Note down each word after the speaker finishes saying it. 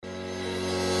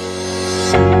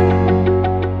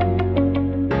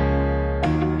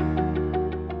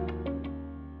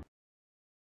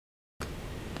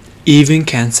Even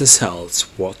cancer cells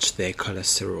watch their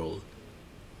cholesterol.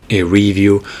 A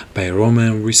review by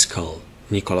Roman Riscal,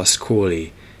 Nicholas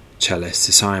Corley,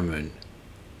 Celeste Simon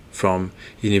from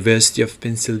University of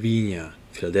Pennsylvania,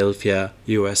 Philadelphia,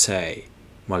 USA,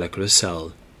 Molecular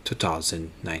Cell,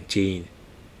 2019.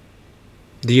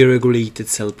 Deregulated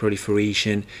cell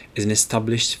proliferation is an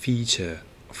established feature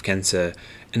of cancer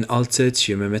and altered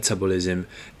tumor metabolism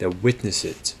that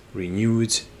witnessed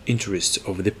renewed interest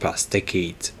over the past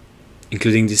decade,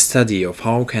 including the study of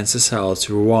how cancer cells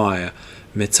rewire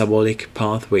metabolic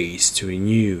pathways to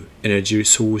renew energy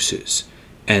resources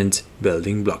and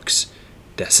building blocks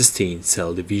that sustain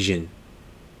cell division.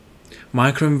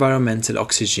 Microenvironmental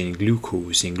oxygen,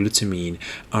 glucose, and glutamine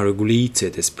are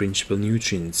regulated as principal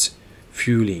nutrients,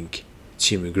 fueling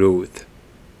tumor growth.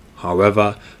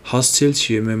 However, hostile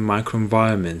tumor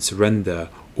microenvironments render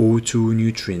O2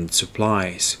 nutrient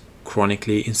supplies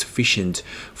chronically insufficient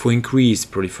for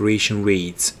increased proliferation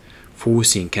rates,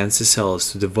 forcing cancer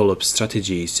cells to develop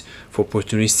strategies for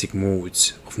opportunistic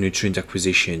modes of nutrient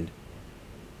acquisition.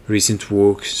 Recent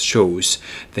work shows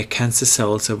that cancer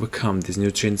cells overcome this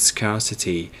nutrient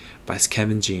scarcity by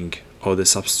scavenging other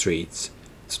substrates,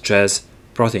 such as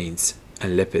proteins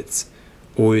and lipids,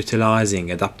 or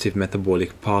utilizing adaptive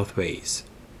metabolic pathways.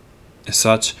 As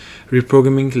such,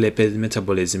 reprogramming lipid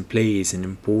metabolism plays an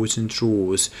important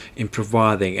role in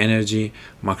providing energy,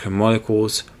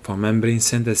 macromolecules for membrane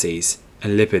synthesis,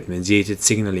 and lipid-mediated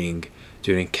signaling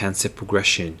during cancer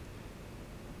progression.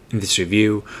 In this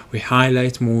review, we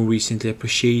highlight more recently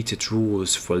appreciated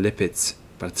rules for lipids,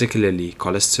 particularly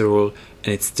cholesterol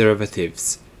and its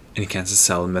derivatives, in cancer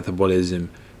cell metabolism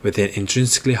within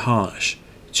intrinsically harsh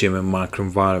tumor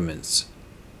microenvironments.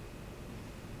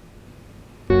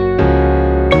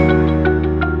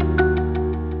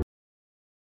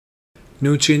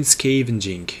 Nutrient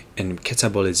scavenging and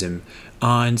catabolism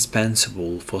are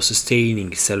indispensable for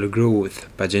sustaining cellular growth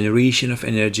by generation of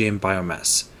energy and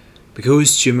biomass.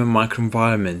 Because tumor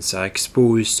microenvironments are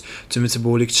exposed to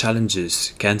metabolic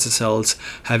challenges, cancer cells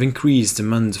have increased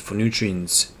demand for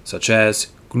nutrients such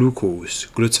as glucose,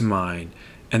 glutamine,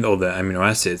 and other amino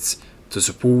acids to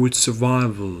support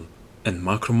survival and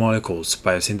macromolecules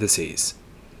biosynthesis.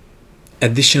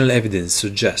 Additional evidence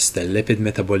suggests that lipid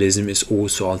metabolism is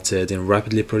also altered in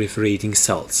rapidly proliferating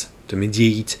cells to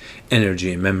mediate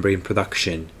energy and membrane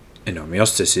production and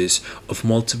homeostasis of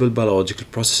multiple biological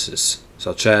processes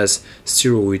such as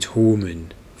steroid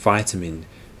hormone, vitamin,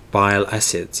 bile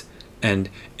acid, and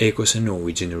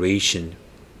eicosanoid generation.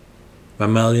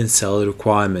 Mammalian cell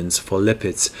requirements for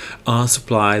lipids are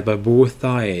supplied by both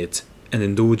diet and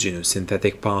endogenous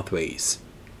synthetic pathways.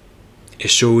 As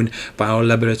shown by our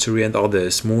laboratory and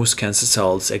others, most cancer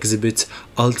cells exhibit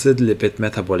altered lipid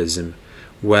metabolism,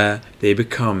 where they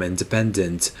become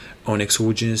independent on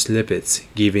exogenous lipids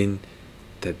given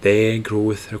that their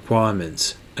growth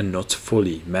requirements are not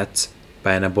fully met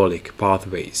by anabolic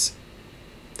pathways.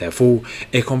 Therefore,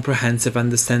 a comprehensive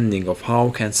understanding of how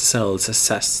cancer cells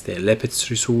assess their lipid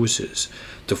resources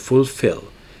to fulfill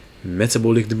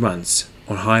metabolic demands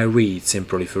on high rates and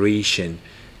proliferation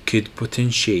could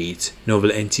potentiate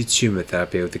novel anti-tumor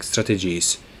therapeutic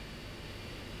strategies.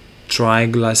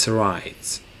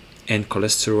 Triglycerides and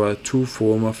cholesterol are two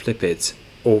forms of lipid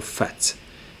or fat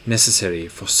necessary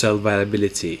for cell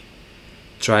viability.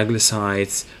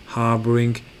 Triglycerides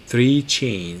harboring three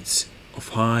chains of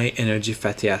high-energy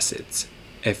fatty acids,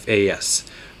 FAS,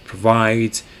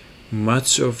 provide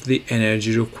much of the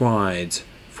energy required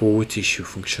for tissue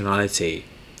functionality,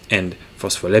 and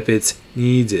phospholipids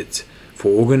needed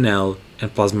for organelle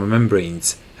and plasma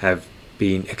membranes have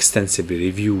been extensively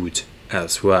reviewed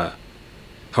elsewhere.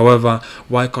 However,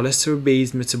 while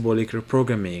cholesterol-based metabolic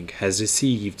reprogramming has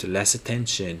received less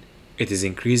attention, it is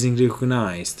increasingly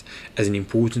recognized as an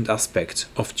important aspect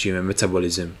of tumor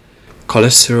metabolism.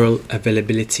 Cholesterol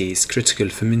availability is critical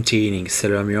for maintaining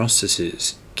cellular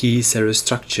homeostasis, key cellular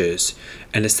structures,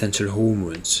 and essential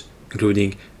hormones,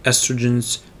 including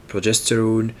estrogens,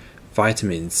 progesterone,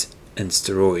 vitamins, and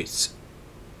steroids.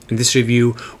 In this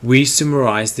review, we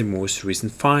summarize the most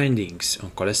recent findings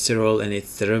on cholesterol and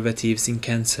its derivatives in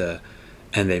cancer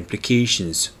and the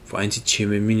implications for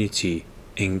anti-tumor immunity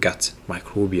in gut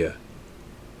microbiota.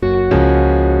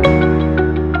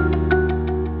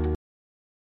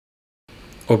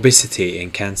 Obesity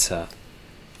and cancer.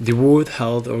 The World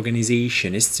Health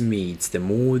Organization estimates that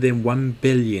more than 1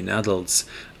 billion adults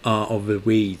are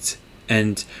overweight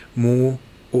and more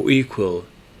or equal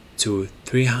to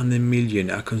 300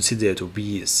 million are considered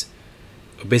obese.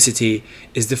 Obesity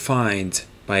is defined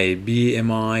by a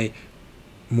BMI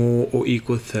more or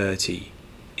equal 30,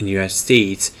 In the United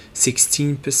States,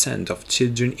 16% of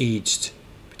children aged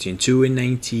between 2 and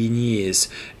 19 years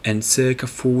and circa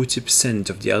 40%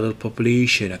 of the adult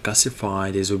population are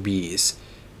classified as obese,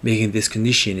 making this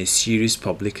condition a serious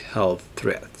public health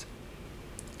threat.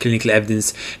 Clinical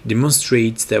evidence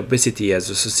demonstrates that obesity is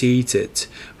associated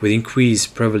with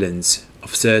increased prevalence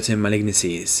of certain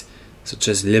malignancies, such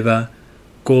as liver,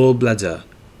 gallbladder,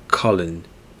 colon,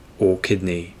 or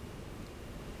kidney.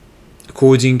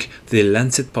 According to the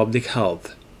Lancet Public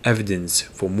Health, evidence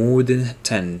for more than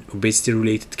 10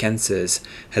 obesity-related cancers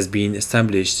has been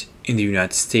established in the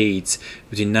United States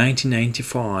between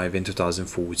 1995 and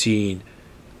 2014.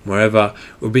 Moreover,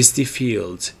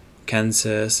 obesity-fueled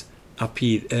cancers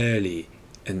appear early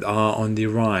and are on the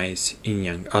rise in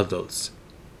young adults.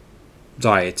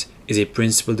 Diet is a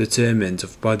principal determinant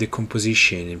of body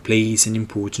composition and plays an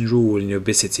important role in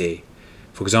obesity.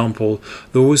 For example,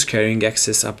 those carrying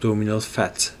excess abdominal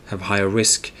fat have higher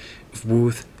risk of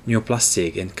both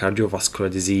neoplastic and cardiovascular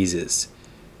diseases.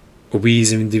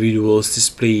 Obese individuals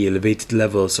display elevated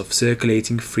levels of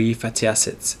circulating free fatty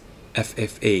acids,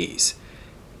 FFAs,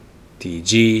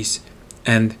 TGs,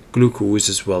 and glucose,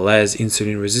 as well as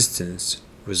insulin resistance,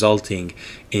 resulting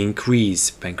in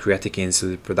increased pancreatic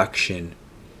insulin production.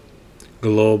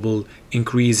 Global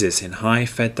increases in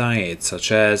high-fat diets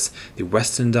such as the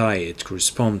Western diet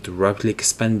correspond to rapidly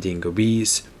expanding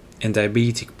obese and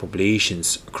diabetic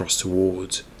populations across the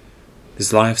world.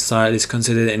 This lifestyle is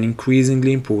considered an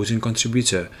increasingly important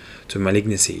contributor to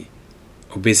malignancy.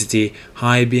 Obesity,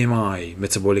 high BMI,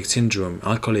 metabolic syndrome,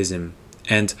 alcoholism,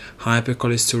 and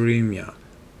hypercholesterolemia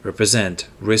represent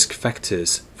risk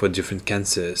factors for different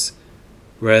cancers,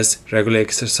 whereas regular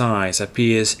exercise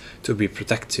appears to be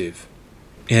protective.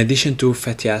 In addition to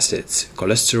fatty acids,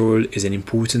 cholesterol is an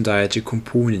important dietary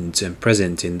component and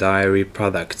present in dairy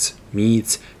products,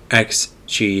 meats, eggs,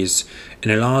 cheese,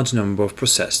 and a large number of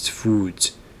processed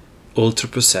foods.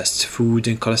 Ultra-processed food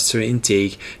and cholesterol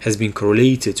intake has been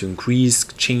correlated to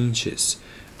increased changes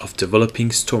of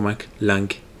developing stomach, lung,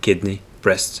 kidney,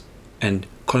 breast, and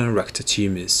colorectal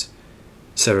tumors.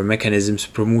 Several mechanisms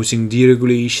promoting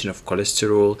deregulation of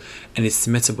cholesterol and its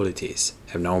metabolites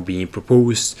have now been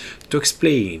proposed to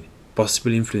explain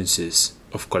possible influences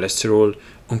of cholesterol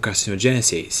on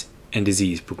carcinogenesis and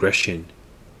disease progression.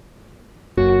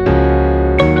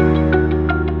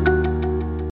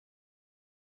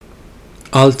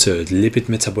 Altered lipid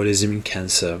metabolism in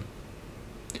cancer.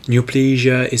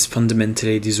 Neoplasia is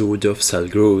fundamentally a disorder of cell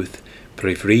growth,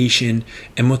 proliferation,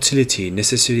 and motility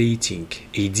necessitating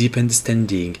a deep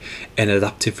understanding and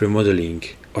adaptive remodeling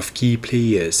of key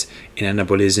players in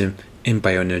anabolism and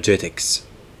bioenergetics.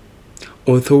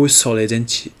 Although solid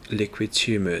and liquid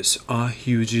tumors are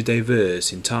hugely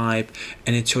diverse in type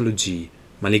and etiology,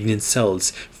 malignant cells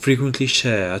frequently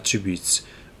share attributes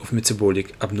of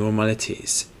metabolic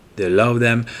abnormalities that allow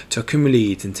them to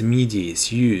accumulate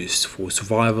intermediates used for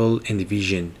survival and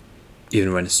division,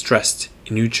 even when stressed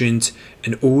in nutrient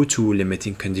and O2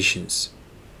 limiting conditions.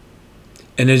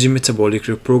 Energy metabolic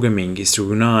reprogramming is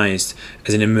recognized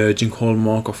as an emerging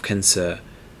hallmark of cancer.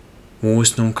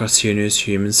 Most non-carcinogenic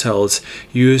human cells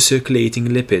use circulating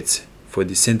lipids for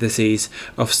the synthesis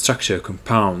of structural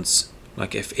compounds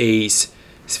like FAs,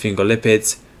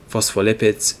 sphingolipids,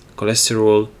 phospholipids,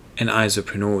 cholesterol, and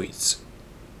isoprenoids.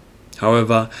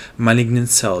 However, malignant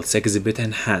cells exhibit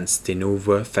enhanced de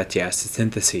novo fatty acid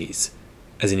synthesis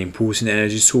as an important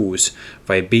energy source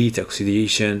via beta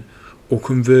oxidation or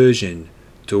conversion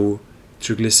to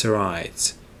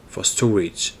triglycerides for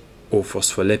storage or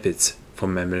phospholipids for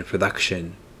memory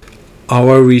production.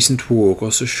 Our recent work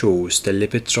also shows that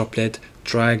lipid droplet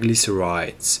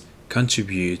triglycerides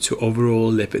contribute to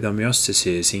overall lipid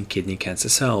homeostasis in kidney cancer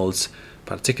cells,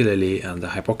 particularly under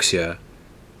hypoxia.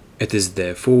 It is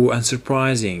therefore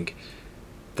unsurprising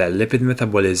that lipid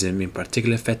metabolism, in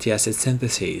particular fatty acid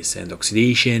synthesis and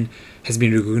oxidation, has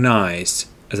been recognized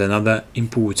as another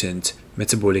important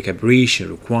metabolic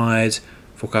aberration required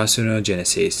for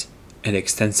carcinogenesis and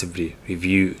extensively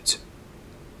reviewed.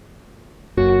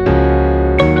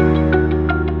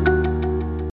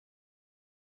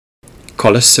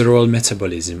 Cholesterol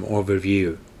metabolism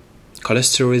overview.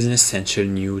 Cholesterol is an essential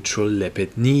neutral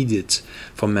lipid needed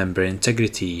for membrane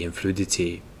integrity and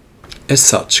fluidity. As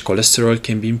such, cholesterol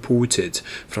can be imported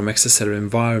from extracellular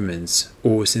environments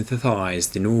or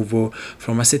synthesized de novo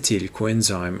from acetyl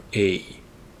coenzyme A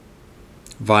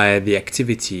via the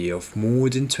activity of more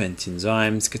than 20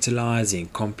 enzymes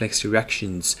catalyzing complex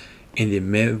reactions in the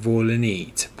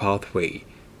mevalonate pathway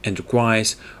and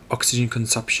requires oxygen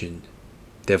consumption.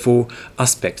 Therefore,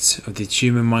 aspects of the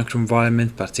tumor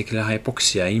microenvironment, particularly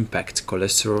hypoxia, impact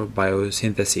cholesterol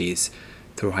biosynthesis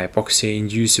through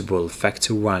hypoxia-inducible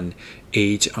factor 1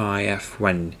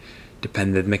 HIF1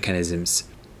 dependent mechanisms,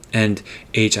 and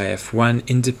HIF1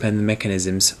 independent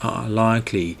mechanisms are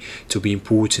likely to be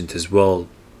important as well.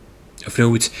 Of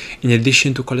note, in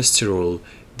addition to cholesterol,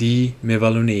 the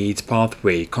mevalonate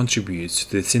pathway contributes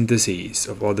to the synthesis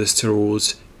of other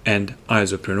sterols and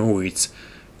isoprenoids,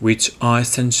 which are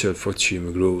essential for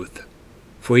tumor growth.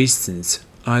 For instance,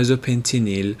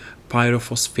 isopentenyl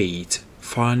pyrophosphate,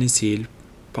 farnesyl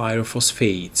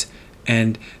pyrophosphate,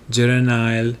 and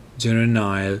geranyl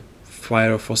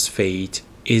pyrophosphate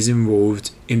is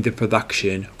involved in the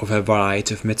production of a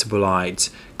variety of metabolites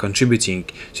contributing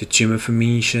to tumor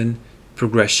formation,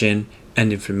 progression,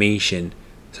 and inflammation,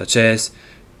 such as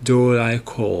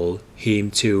dolicol,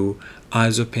 HEM2,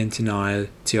 isopentenyl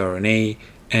tRNA,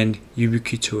 and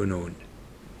ubiquitinone.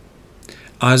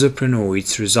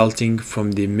 Isoprenoids resulting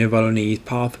from the mevalonate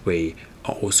pathway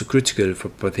are also critical for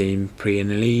protein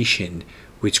preannulation,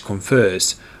 which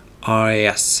confers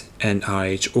RAS and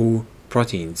RHO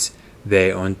proteins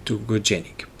their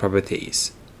ontogenic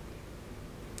properties.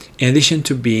 In addition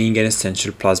to being an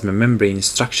essential plasma membrane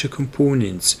structure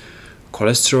component,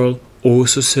 cholesterol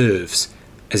also serves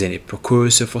as a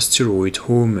precursor for steroid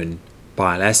hormone,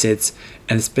 bile acids,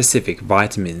 and specific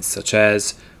vitamins such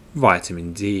as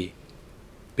vitamin D.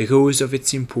 Because of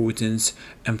its importance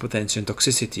and potential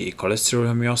toxicity, cholesterol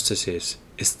homeostasis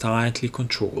is tightly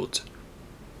controlled.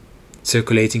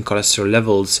 Circulating cholesterol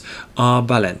levels are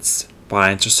balanced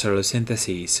by intracellular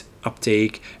synthesis,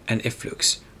 uptake, and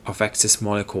efflux of excess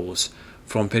molecules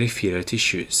from peripheral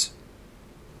tissues.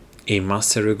 A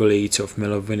master regulator of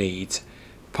mevalonate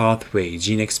pathway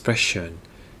gene expression,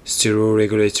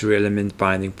 steroid-regulatory element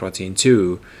binding protein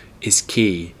 2, is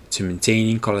key to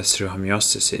maintaining cholesterol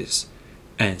homeostasis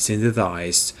and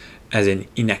synthesized as an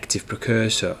inactive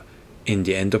precursor in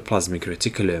the endoplasmic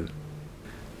reticulum.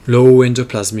 Low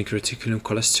endoplasmic reticulum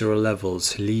cholesterol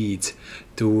levels lead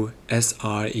to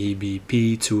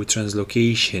SREBP2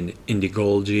 translocation in the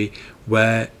Golgi,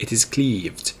 where it is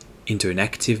cleaved into an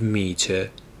active mature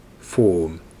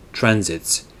form,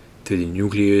 transits to the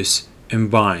nucleus,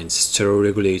 and binds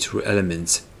steroid-regulatory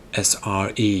elements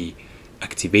SRE,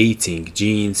 activating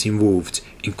genes involved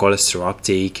in cholesterol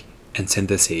uptake and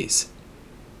synthesis.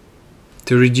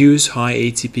 To reduce high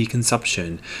ATP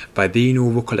consumption by de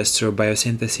novo cholesterol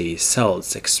biosynthesis,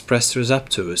 cells express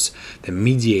receptors that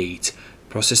mediate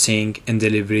processing and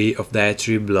delivery of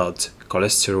dietary blood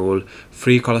cholesterol,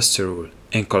 free cholesterol,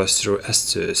 and cholesterol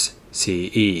esters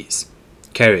 (CEs)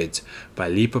 carried by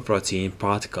lipoprotein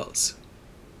particles.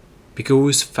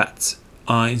 Because fats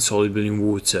are insoluble in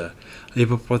water,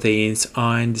 lipoproteins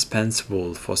are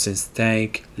indispensable for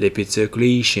synthetic lipid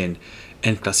circulation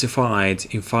and classified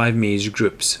in 5 major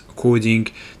groups according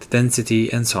to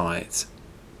density and size: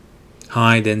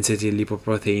 high-density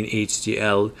lipoprotein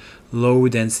HDL,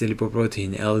 low-density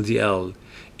lipoprotein LDL,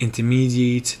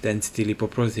 intermediate-density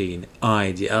lipoprotein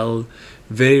IDL,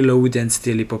 very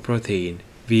low-density lipoprotein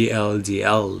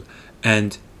VLDL,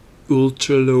 and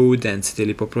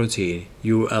ultra-low-density lipoprotein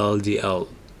ULDL.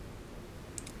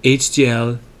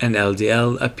 HDL and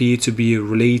LDL appear to be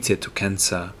related to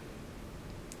cancer.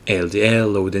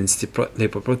 LDL, low-density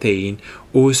lipoprotein,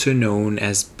 also known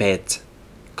as bad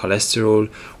cholesterol,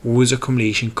 whose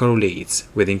accumulation correlates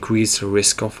with increased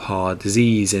risk of heart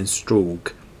disease and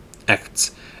stroke,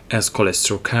 acts as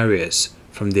cholesterol carriers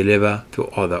from the liver to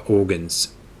other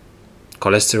organs.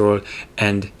 Cholesterol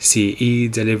and CE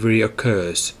delivery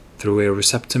occurs through a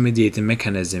receptor-mediated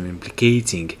mechanism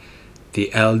implicating the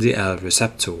LDL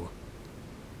receptor.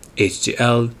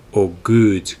 HDL, or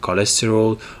good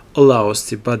cholesterol, allows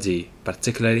the body,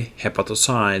 particularly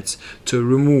hepatocytes, to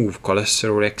remove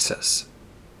cholesterol excess.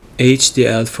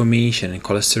 HDL formation and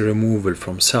cholesterol removal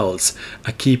from cells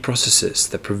are key processes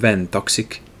that prevent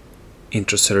toxic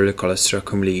intracellular cholesterol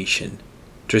accumulation.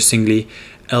 Interestingly,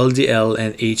 LDL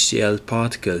and HDL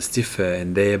particles differ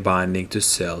in their binding to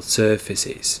cell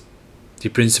surfaces. The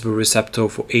principal receptor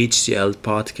for HDL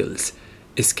particles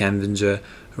is scavenger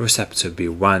receptor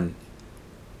B1,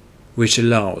 which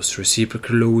allows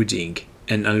reciprocal loading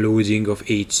and unloading of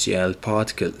HDL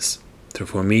particles through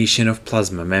formation of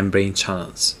plasma membrane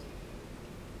channels.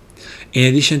 In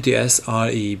addition to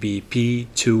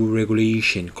SREBP2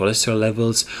 regulation, cholesterol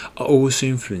levels are also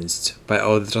influenced by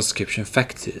other transcription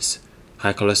factors.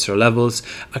 High cholesterol levels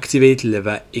activate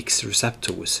liver X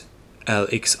receptors,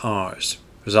 LXRs,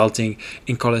 resulting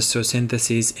in cholesterol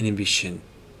synthesis inhibition,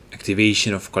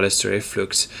 activation of cholesterol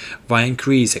efflux via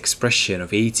increased expression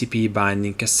of ATP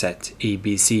binding cassette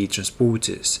ABC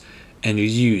transporters, and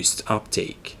reduced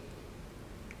uptake.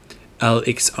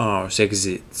 LXRs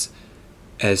exit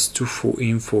as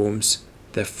informs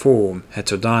they form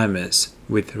heterodimers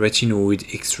with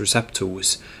retinoid X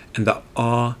receptors and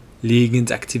are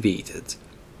ligand activated.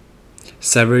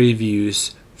 Several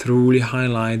reviews thoroughly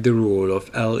highlight the role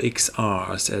of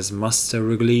LXRs as master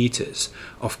regulators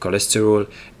of cholesterol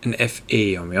and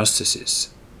FA homeostasis,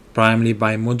 primarily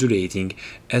by modulating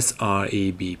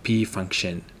SRABP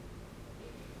function.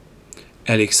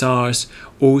 LXRs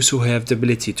also have the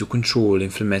ability to control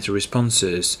inflammatory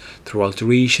responses through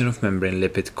alteration of membrane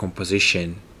lipid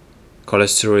composition.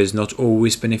 Cholesterol is not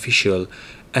always beneficial.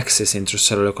 Excess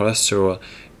intracellular cholesterol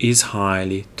is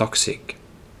highly toxic,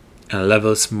 and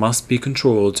levels must be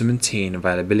controlled to maintain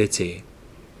viability.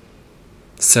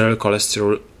 Cellular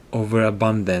cholesterol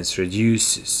overabundance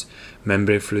reduces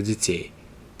membrane fluidity,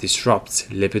 disrupts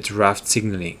lipid raft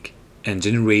signaling, and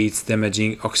generates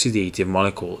damaging oxidative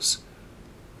molecules,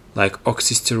 like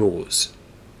oxysterols.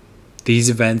 These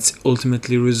events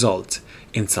ultimately result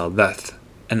in cell death,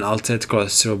 and altered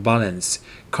cholesterol balance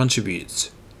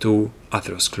contributes to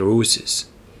atherosclerosis,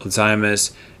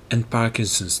 Alzheimer's, and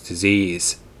Parkinson's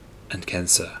disease, and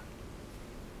cancer.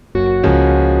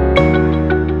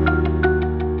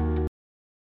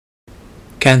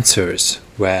 Cancers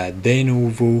where de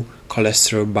novo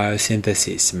cholesterol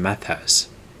biosynthesis matters.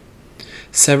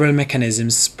 Several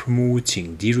mechanisms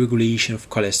promoting deregulation of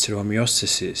cholesterol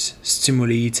homeostasis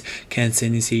stimulate cancer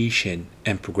initiation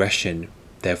and progression.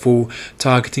 Therefore,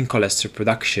 targeting cholesterol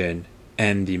production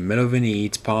and the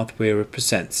mevalonate pathway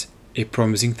represents a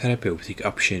promising therapeutic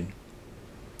option.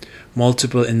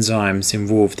 Multiple enzymes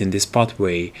involved in this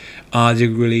pathway are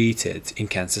deregulated in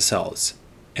cancer cells,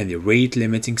 and the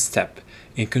rate-limiting step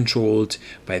is controlled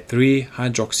by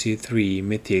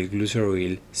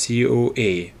 3-hydroxy-3-methylglycerol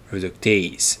CoA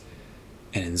reductase,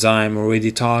 an enzyme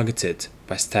already targeted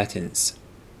by statins.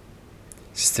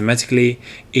 Systematically,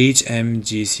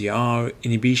 HMGCR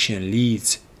inhibition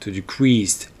leads to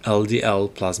decreased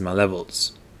LDL plasma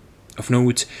levels. Of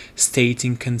note,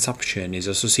 statin consumption is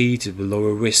associated with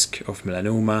lower risk of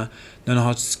melanoma,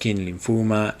 non-Hodgkin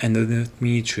lymphoma,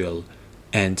 endometrial,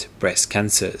 and breast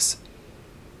cancers.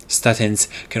 Statins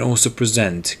can also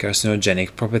present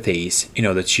carcinogenic properties in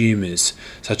other tumors,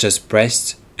 such as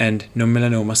breast and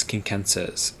non-melanoma skin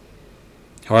cancers.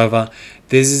 However,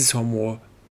 this is somewhat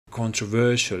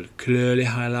controversial, clearly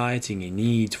highlighting a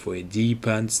need for a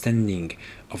deeper understanding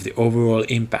of the overall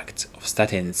impact of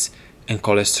statins and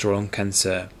cholesterol on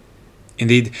cancer.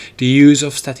 Indeed, the use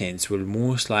of statins will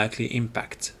most likely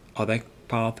impact other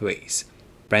pathways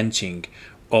branching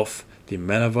off the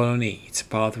mevalonate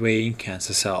pathway in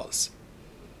cancer cells.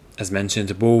 As mentioned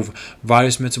above,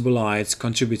 various metabolites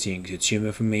contributing to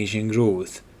tumor formation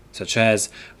growth, such as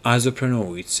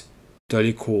isoprenoids,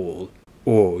 dolicol,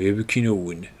 or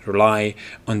ubiquinone, rely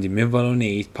on the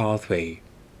mevalonate pathway,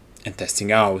 and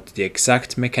testing out the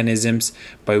exact mechanisms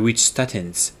by which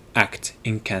statins act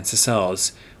in cancer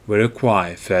cells will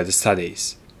require further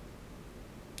studies.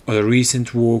 Other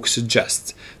recent work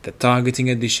suggests that targeting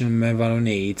additional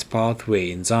mevalonate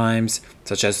pathway enzymes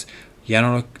such as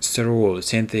ionosterol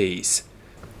synthase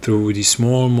through the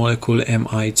small molecule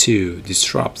Mi2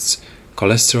 disrupts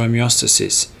cholesterol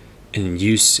homeostasis and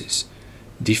induces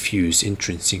diffuse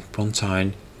intrinsic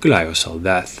pontine glial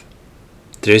death.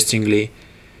 Interestingly,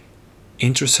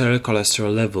 intracellular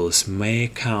cholesterol levels may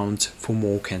account for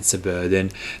more cancer burden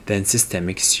than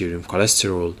systemic serum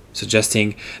cholesterol,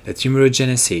 suggesting that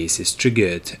tumorigenesis is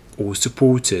triggered or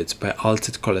supported by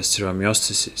altered cholesterol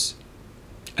homeostasis.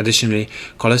 Additionally,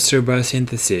 cholesterol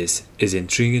biosynthesis is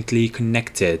intricately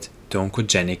connected to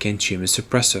oncogenic and tumor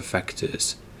suppressor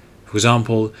factors. For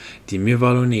example, the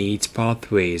mevalonate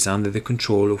pathway is under the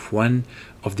control of one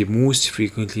of the most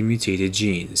frequently mutated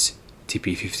genes,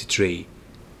 TP53.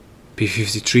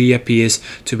 P53 appears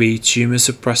to be a tumor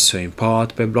suppressor in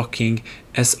part by blocking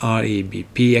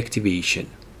SRABP activation.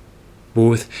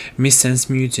 Both missense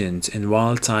mutant and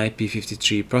wild-type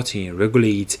P53 protein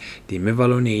regulate the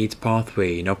mevalonate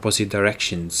pathway in opposite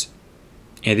directions.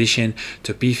 In addition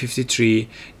to P53,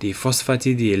 the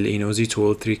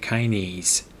phosphatidylinositol 3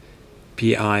 kinase,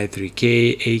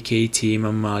 PI3K AKT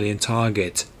mammalian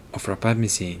target of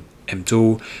rapamycin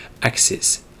M2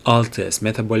 axis alters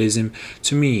metabolism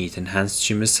to meet enhanced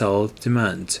tumor cell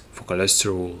demand for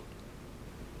cholesterol.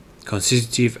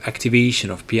 Constitutive activation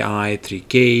of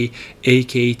PI3K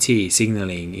AKT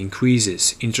signaling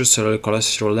increases intracellular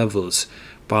cholesterol levels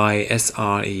by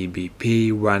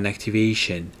SRABP1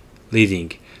 activation,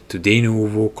 leading to de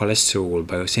novo cholesterol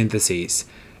biosynthesis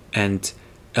and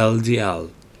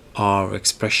LDL-R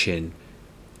expression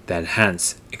that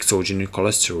enhance exogenous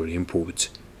cholesterol input.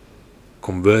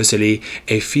 Conversely,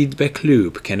 a feedback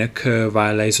loop can occur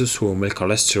via lysosomal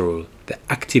cholesterol that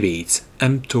activates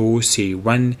mTOR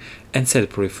C1 and cell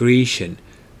proliferation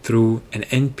through an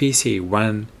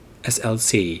NPC1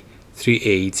 SLC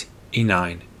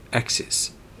 38E9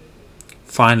 axis.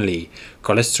 Finally,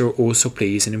 cholesterol also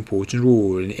plays an important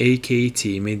role in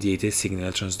AKT-mediated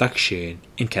signal transduction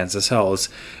in cancer cells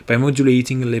by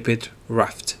modulating lipid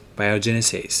raft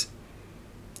biogenesis.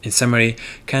 In summary,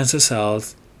 cancer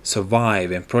cells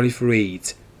survive and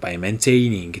proliferate by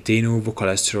maintaining de novo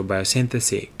cholesterol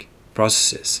biosynthetic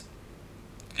processes.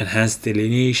 Enhanced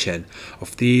delineation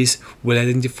of these will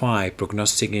identify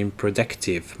prognostic and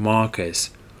predictive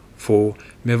markers for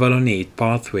mevalonate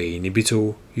pathway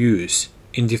inhibitor use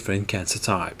in different cancer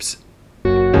types.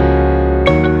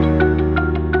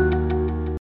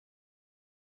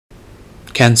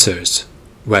 Cancers,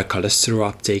 where cholesterol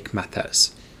uptake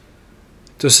matters.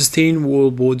 To sustain whole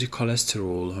body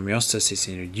cholesterol homeostasis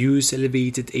and reduce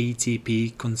elevated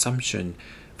ATP consumption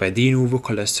by de novo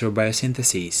cholesterol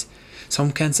biosynthesis,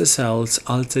 some cancer cells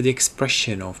alter the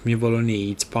expression of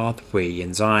mevalonate pathway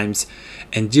enzymes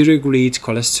and deregulate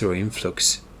cholesterol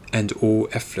influx and or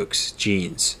efflux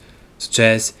genes, such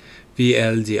as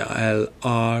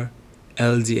VLDL-R,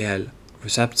 LDL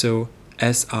receptor,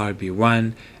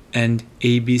 SRB1, and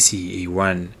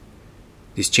ABCA1.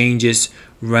 These changes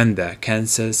render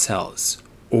cancer cells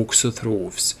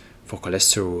auxotrophs for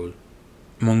cholesterol.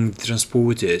 Among the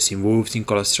transporters involved in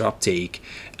cholesterol uptake,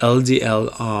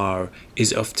 LDL-R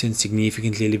is often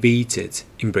significantly elevated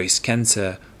in breast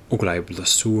cancer or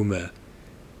glioblastoma.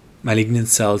 Malignant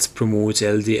cells promote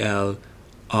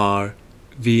LDL-R,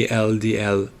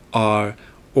 VLDL-R,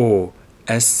 or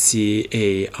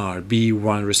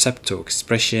SCARB1 receptor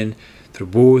expression through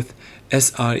both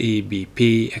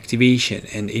SREBP activation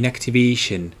and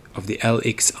inactivation of the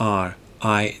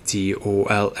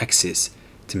LXR-IDOL axis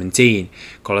to maintain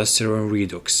cholesterol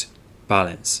redox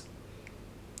balance.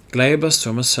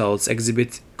 Glioblastoma cells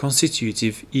exhibit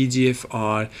constitutive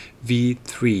EGFR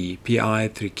V3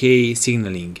 PI3K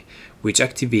signaling, which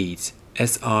activates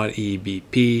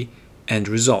SREBP and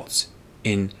results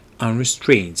in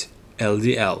unrestrained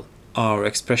LDL-R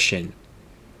expression.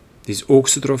 This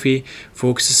auxotrophy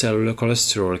for extracellular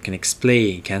cholesterol can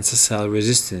explain cancer cell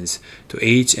resistance to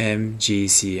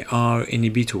HMGCR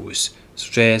inhibitors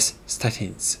such as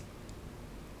statins.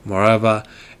 Moreover,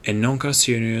 in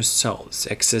non-carcinogenic cells,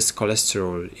 excess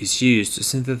cholesterol is used to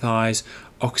synthesize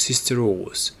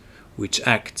oxysterols, which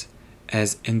act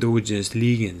as endogenous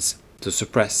ligands to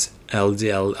suppress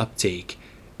LDL uptake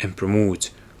and promote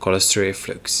cholesterol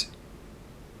efflux.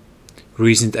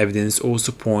 Recent evidence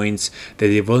also points that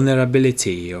the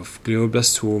vulnerability of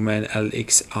glioblastoma and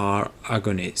LXR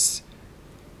agonists.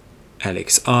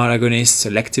 LXR agonists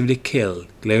selectively kill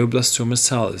glioblastoma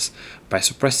cells by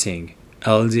suppressing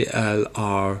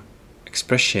LDLR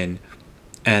expression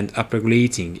and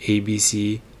upregulating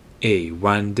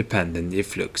ABCA1 dependent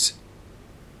efflux.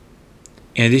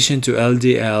 In addition to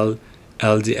LDL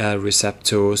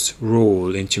receptors'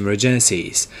 role in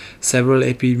tumorigenesis, several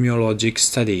epidemiologic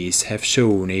studies have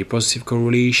shown a positive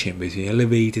correlation between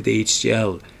elevated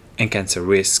HDL and cancer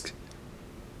risk.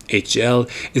 HDL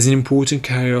is an important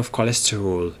carrier of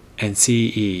cholesterol and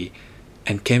CE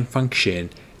and can function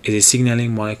as a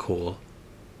signaling molecule.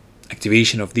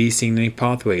 Activation of these signaling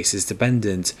pathways is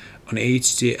dependent on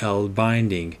HDL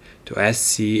binding to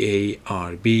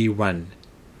SCARB1,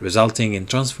 resulting in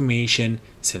transformation,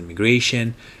 cell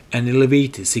migration, and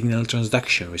elevated signal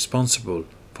transduction responsible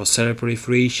for cell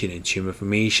proliferation and tumor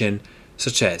formation,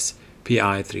 such as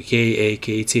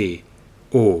PI3K-AKT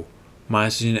or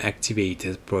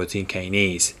myosin-activated protein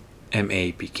kinase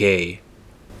 (MAPK).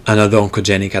 Another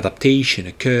oncogenic adaptation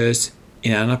occurs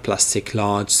in anaplastic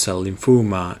large cell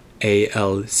lymphoma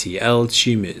ALCL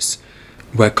tumors,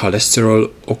 where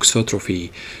cholesterol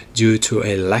auxotrophy due to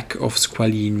a lack of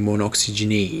squalene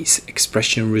monooxygenase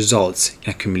expression results in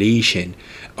accumulation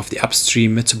of the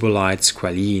upstream metabolite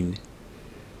squalene.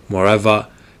 Moreover,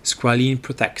 squalene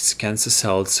protects cancer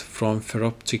cells from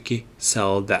ferroptic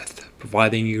cell death,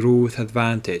 providing a growth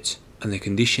advantage under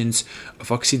conditions of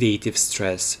oxidative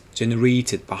stress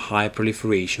generated by high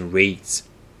proliferation rates.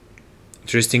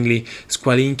 Interestingly,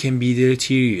 squalene can be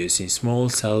deleterious in small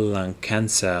cell lung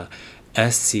cancer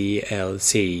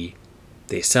SCLC.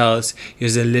 These cells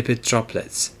use the lipid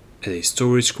droplets as a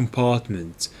storage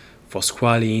compartment for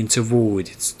squalene to avoid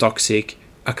its toxic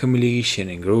accumulation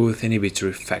and growth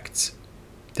inhibitory effects.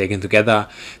 Taken together,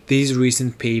 these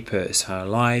recent papers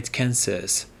highlight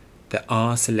cancers that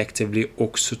are selectively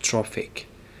auxotrophic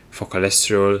for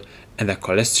cholesterol and that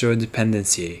cholesterol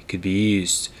dependency could be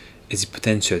used as a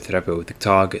potential therapeutic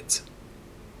target.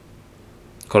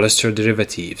 cholesterol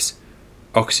derivatives,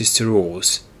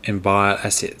 oxysterols, and bile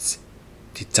acids,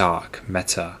 the dark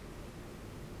matter.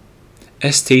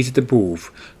 As stated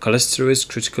above, cholesterol is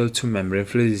critical to membrane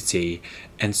fluidity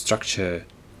and structure,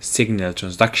 signal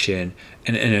transduction,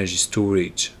 and energy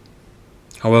storage.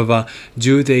 However,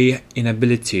 due to their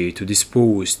inability to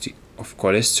dispose of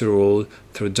cholesterol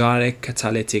through direct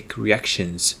catalytic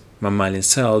reactions, mammalian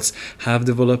cells have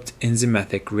developed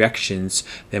enzymatic reactions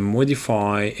that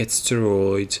modify its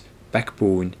steroid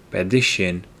backbone by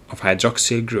addition of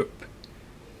hydroxyl group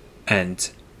and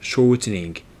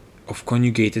shortening of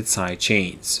conjugated side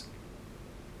chains.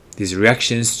 These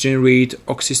reactions generate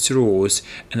oxysterols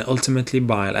and ultimately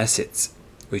bile acids,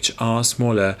 which are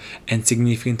smaller and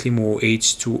significantly more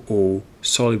H2O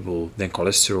soluble than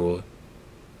cholesterol.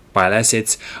 Bile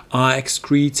acids are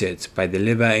excreted by the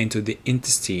liver into the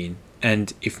intestine,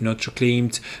 and if not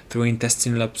reclaimed through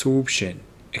intestinal absorption,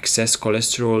 excess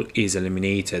cholesterol is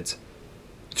eliminated.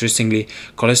 Interestingly,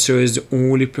 cholesterol is the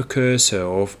only precursor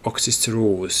of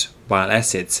oxysterols, bile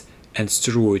acids, and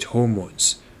steroid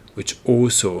hormones, which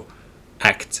also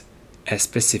act as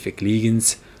specific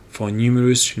ligands for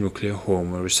numerous nuclear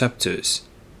hormone receptors.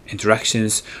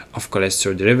 Interactions of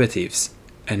cholesterol derivatives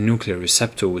and nuclear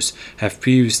receptors have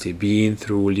previously been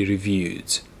thoroughly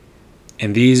reviewed,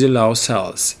 and these allow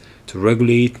cells to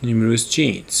regulate numerous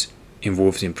genes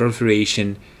involved in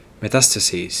proliferation,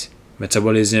 metastasis,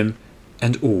 metabolism,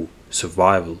 and/or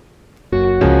survival.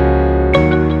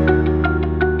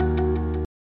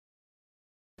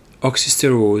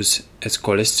 Oxysterols as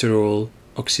cholesterol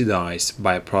oxidized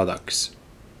byproducts.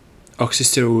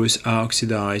 Oxysterols are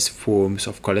oxidized forms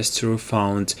of cholesterol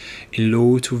found in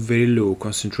low to very low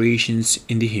concentrations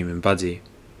in the human body.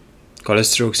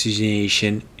 Cholesterol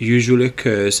oxygenation usually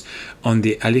occurs on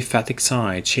the aliphatic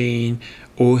side chain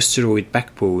or steroid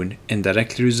backbone and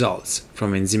directly results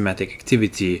from enzymatic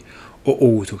activity or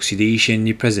autooxidation in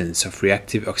the presence of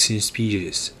reactive oxygen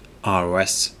species,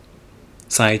 ROS.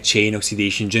 Side chain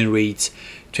oxidation generates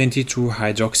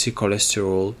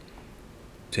 22-hydroxycholesterol,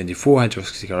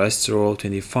 24-hydroxycholesterol,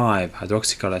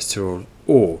 25-hydroxycholesterol,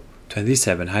 or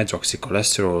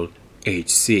 27-hydroxycholesterol,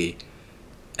 HC,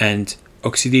 and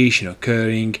oxidation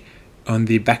occurring on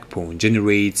the backbone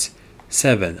generates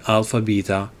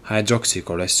 7-alpha-beta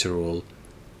hydroxycholesterol,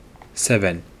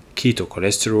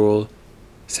 7-ketocholesterol,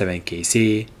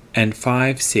 7-KC, and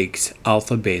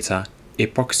 5,6-alpha-beta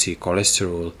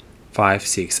epoxycholesterol,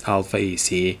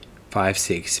 5,6-alpha-EC,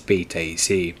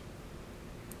 5,6-beta-EC.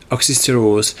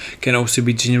 Oxysterols can also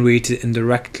be generated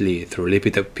indirectly through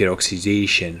lipid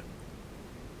peroxidation.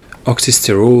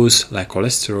 Oxysterols, like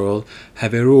cholesterol,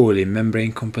 have a role in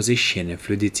membrane composition and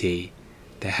fluidity.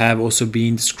 They have also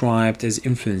been described as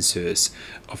influencers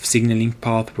of signaling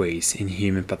pathways in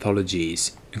human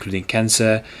pathologies, including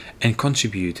cancer, and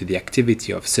contribute to the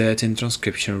activity of certain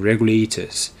transcription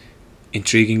regulators.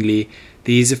 Intriguingly,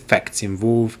 these effects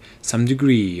involve some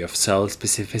degree of cell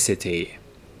specificity.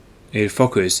 We'll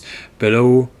focus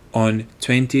below on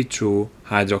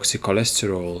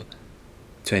 22-hydroxycholesterol,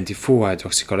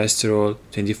 24-hydroxycholesterol,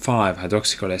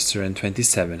 25-hydroxycholesterol, and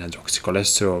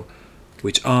 27-hydroxycholesterol,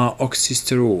 which are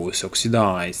oxysterols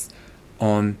oxidized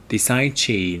on the side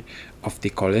chain of the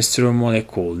cholesterol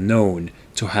molecule known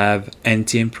to have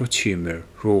anti- and pro-tumor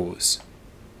roles.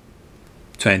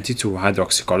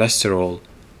 22-hydroxycholesterol.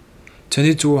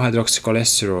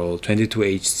 22-hydroxycholesterol,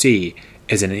 22-HC,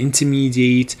 is an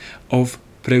intermediate of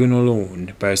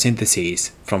pregnenolone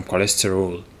biosynthesis from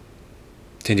cholesterol.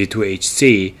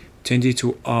 22-HC,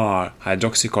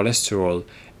 22-R-hydroxycholesterol,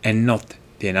 and not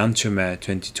the enantiomer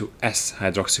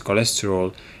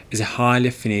 22S-hydroxycholesterol, is a high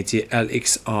affinity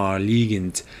LXR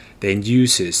ligand that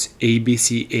induces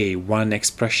ABCA1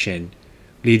 expression,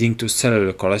 leading to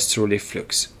cellular cholesterol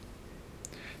efflux.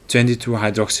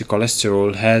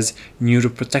 22-hydroxycholesterol has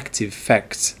neuroprotective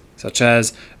effects, such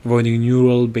as avoiding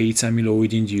neural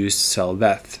beta-amyloid-induced cell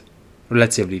death.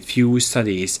 Relatively few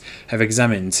studies have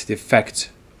examined the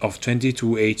effect of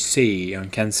 22-HC on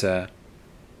cancer.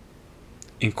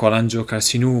 In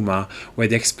cholangiocarcinoma, where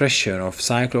the expression of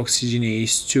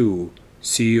cyclooxygenase 2,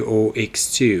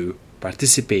 COX2,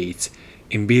 participates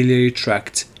in biliary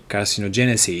tract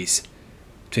carcinogenesis,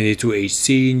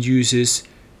 22-HC induces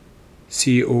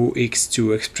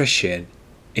COX2 expression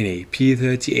in a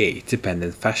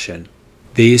p38-dependent fashion.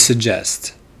 They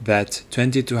suggest that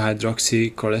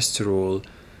 22-hydroxycholesterol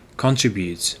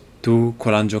contributes to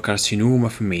cholangiocarcinoma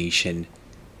formation.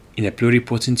 In a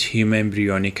pluripotent human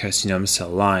embryonic carcinoma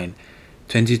cell line,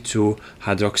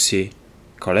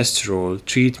 22-hydroxycholesterol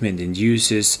treatment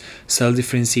induces cell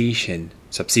differentiation,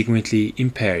 subsequently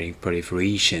impairing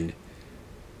proliferation.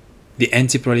 The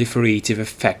antiproliferative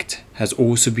effect has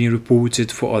also been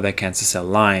reported for other cancer cell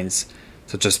lines,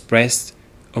 such as breast,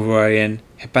 ovarian,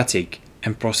 hepatic,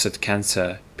 and prostate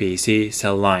cancer PSA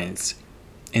cell lines,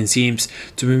 and seems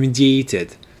to be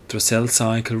mediated through cell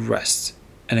cycle rest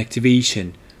and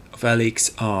activation of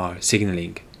LXR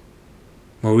signaling.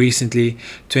 More recently,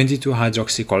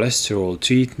 22-hydroxycholesterol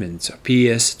treatment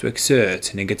appears to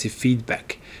exert negative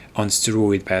feedback on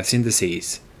steroid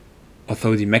biosynthesis,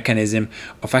 although the mechanism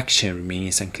of action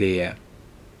remains unclear.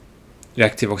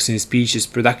 Reactive oxygen species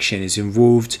production is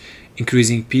involved,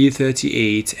 increasing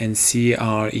P38 and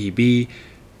CREB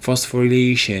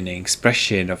phosphorylation and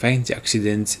expression of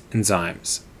antioxidant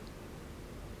enzymes.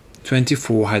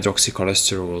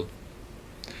 24-hydroxycholesterol.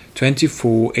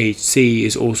 24-HC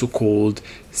is also called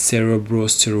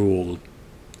cerebrosterol,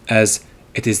 as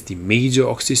it is the major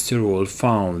oxysterol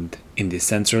found in the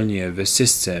central nervous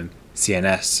system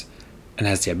 (CNS) and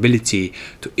has the ability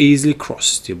to easily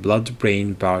cross the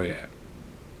blood-brain barrier.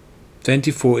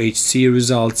 24-HC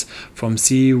results from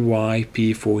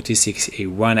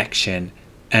CYP46A1 action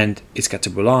and is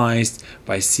catabolized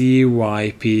by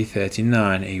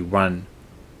CYP39A1.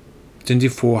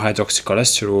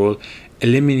 24-hydroxycholesterol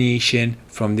elimination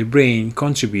from the brain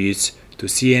contributes to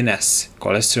CNS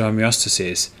cholesterol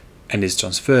homeostasis and is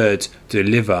transferred to the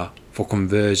liver for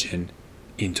conversion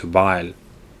into bile.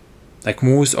 Like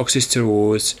most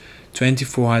oxysteroids,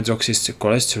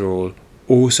 24-hydroxycholesterol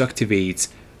also activates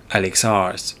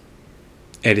LXRs.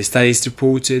 Early studies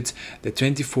reported that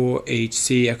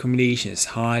 24-HC accumulation is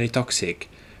highly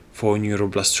toxic for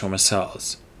neuroblastoma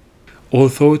cells.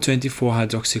 Although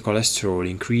 24-hydroxycholesterol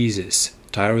increases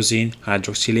tyrosine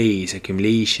hydroxylase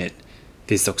accumulation,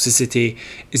 this toxicity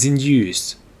is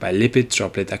induced by lipid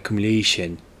droplet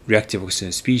accumulation, reactive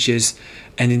oxygen species,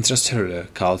 and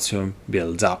intracellular calcium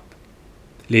buildup,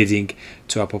 leading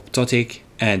to apoptotic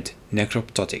and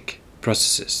necroptotic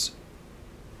processes.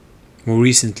 More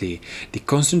recently, the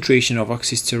concentration of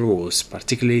oxysterols,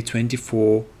 particularly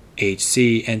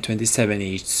 24-HC and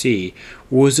 27-HC,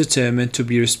 was determined to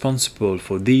be responsible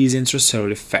for these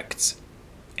intracellular effects.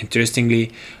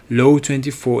 Interestingly, low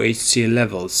 24-HC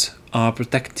levels are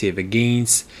protective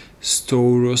against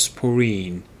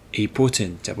staurosporine, a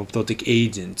potent apoptotic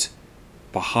agent,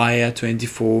 but higher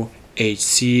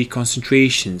 24-HC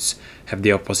concentrations have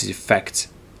the opposite effect,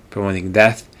 promoting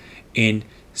death in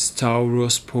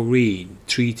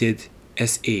staurosporine-treated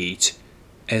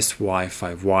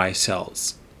SY5Y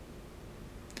cells.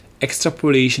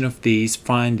 Extrapolation of these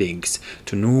findings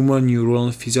to normal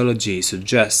neuronal physiology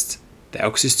suggests that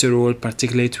oxysterol,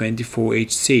 particularly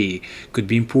 24-HC, could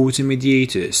be important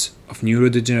mediators of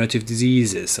neurodegenerative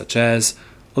diseases such as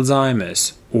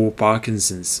Alzheimer's or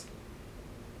Parkinson's.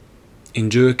 In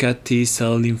Jurkat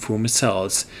T-cell lymphoma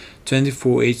cells,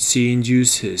 24-HC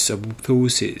induces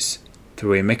apoptosis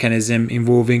through a mechanism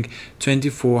involving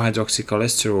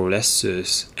 24-hydroxycholesterol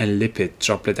esters and lipid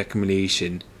droplet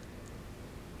accumulation.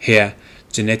 Here,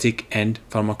 genetic and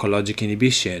pharmacologic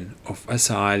inhibition of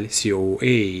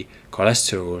acyl-CoA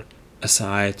cholesterol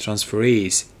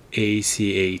acyltransferase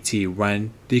ACAT1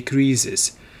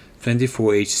 decreases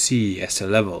 24-HC ester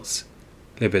levels,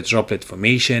 lipid droplet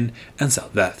formation, and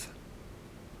cell death.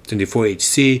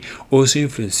 24-HC also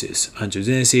influences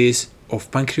angiogenesis of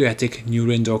pancreatic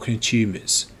neuroendocrine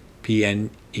tumors,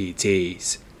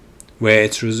 PNETs, where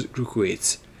it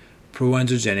recruits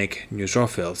pro-angiogenic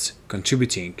neutrophils,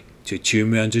 contributing to a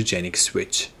tumor-angiogenic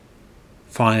switch.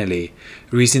 Finally,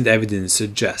 recent evidence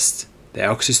suggests that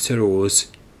oxysterols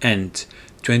and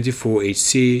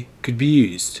 24-HC could be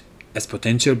used as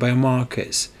potential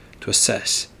biomarkers to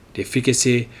assess the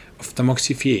efficacy of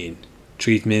tamoxifen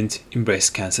treatment in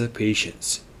breast cancer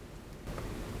patients.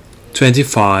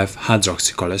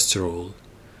 25-hydroxycholesterol.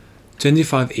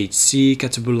 25-HC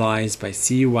catabolized by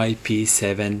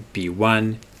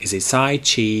CYP7B1 is a side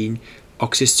chain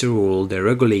oxysterol that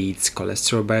regulates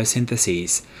cholesterol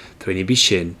biosynthesis through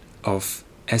inhibition of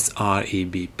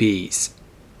SREBPs.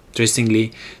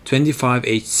 Interestingly,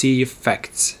 25-HC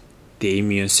affects the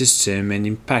immune system and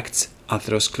impacts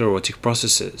atherosclerotic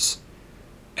processes.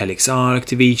 LXR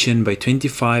activation by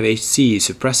 25-HC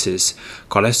suppresses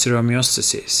cholesterol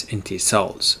homeostasis in T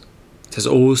cells. It has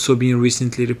also been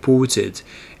recently reported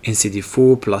in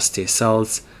CD4 plus T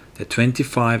cells that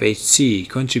 25-HC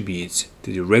contributes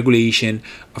to the regulation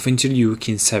of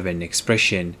interleukin-7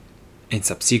 expression and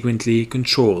subsequently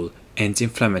control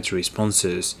anti-inflammatory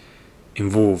responses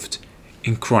involved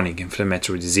in chronic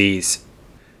inflammatory disease.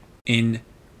 In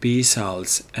B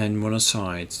cells and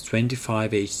monocytes,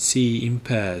 25-HC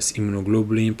impairs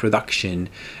immunoglobulin production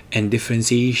and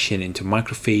differentiation into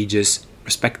macrophages,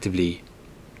 respectively.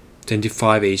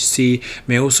 25-HC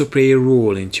may also play a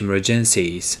role in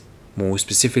tumorigenesis. More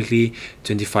specifically,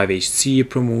 25-HC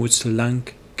promotes lung,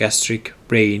 gastric,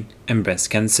 brain, and breast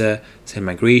cancer cell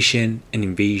migration and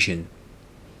invasion.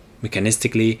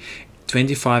 Mechanistically,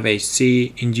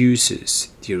 25-HC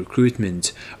induces the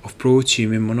recruitment of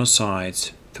pro-tumor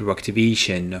monocytes through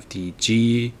activation of the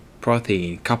G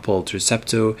protein-coupled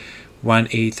receptor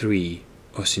 1A3,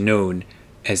 also known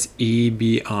as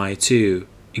EBI2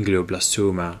 in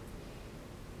glioblastoma.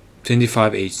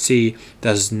 25-HC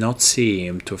does not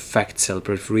seem to affect cell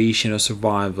proliferation or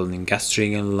survival in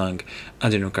gastric and lung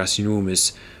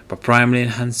adenocarcinomas, but primarily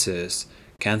enhances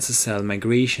cancer cell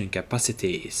migration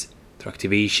capacities through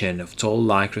activation of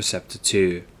toll-like receptor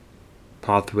 2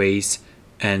 pathways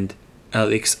and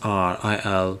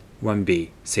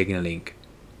LXR-IL-1B signaling.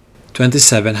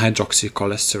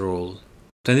 27-hydroxycholesterol.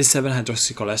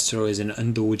 27-hydroxycholesterol is an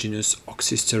endogenous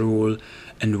oxysterol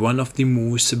and one of the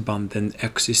most abundant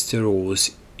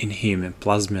oxysterols in human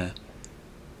plasma.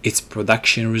 Its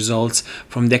production results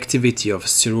from the activity of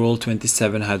sterol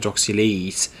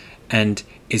 27-hydroxylase and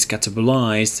is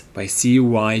catabolized by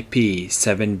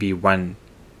CYP7B1.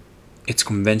 Its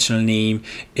conventional name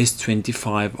is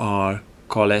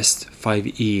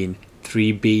 25R-cholest-5-ene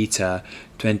 3-beta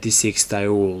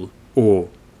 26-diol or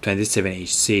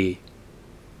 27-HC.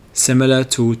 Similar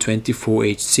to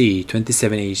 24-HC,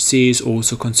 27-HC is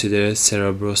also considered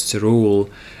cerebrosterol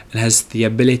and has the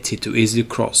ability to easily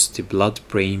cross the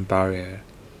blood-brain barrier.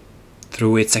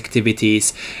 Through its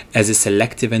activities as a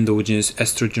selective endogenous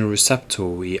estrogen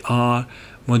receptor ER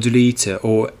modulator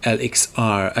or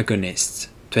LXR agonist,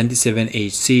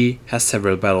 27-HC has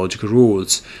several biological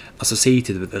roles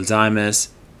associated with Alzheimer's,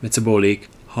 metabolic,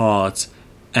 heart,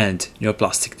 and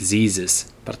neoplastic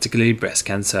diseases, particularly breast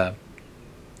cancer.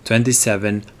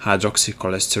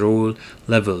 27-hydroxycholesterol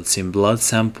levels in blood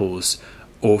samples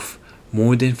of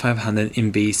more than 500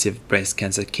 invasive breast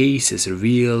cancer cases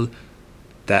reveal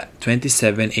that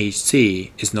 27-HC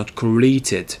is not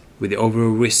correlated with the overall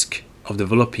risk of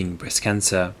developing breast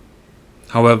cancer.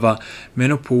 However,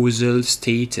 menopausal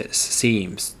status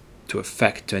seems to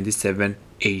affect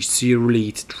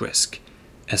 27-HC-related risk,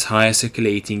 as higher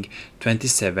circulating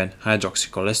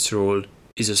 27-hydroxycholesterol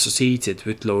is associated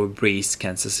with lower breast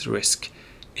cancer risk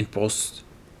in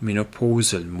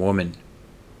post-menopausal women.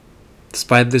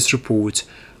 Despite this report,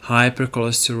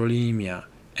 hypercholesterolemia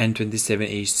and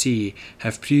 27-HC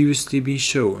have previously been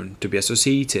shown to be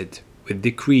associated with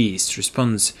decreased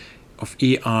response of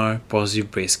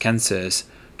ER-positive breast cancers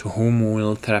to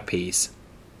hormonal therapies.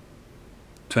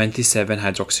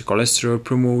 27-hydroxycholesterol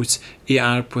promotes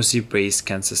ER-positive breast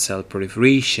cancer cell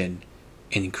proliferation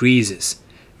and increases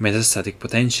metastatic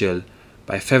potential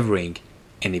by favoring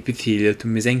an epithelial to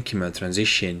mesenchymal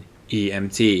transition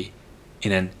EMT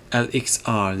in an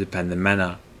LXR-dependent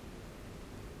manner.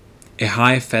 A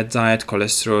high-fat diet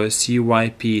cholesterol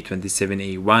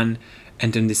CYP27A1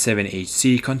 and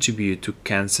 27-HC contribute to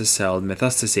cancer cell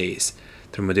metastases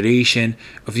through modulation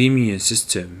of the immune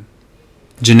system.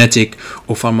 Genetic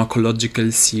or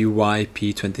pharmacological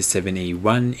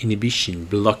CYP27A1 inhibition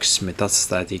blocks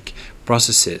metastatic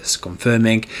processes,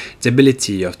 confirming the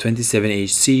ability of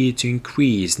 27-HC to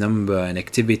increase number and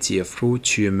activity of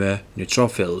pro-tumor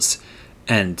neutrophils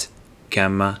and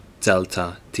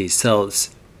gamma-delta T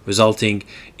cells, resulting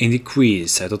in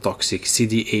decreased cytotoxic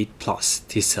CD8+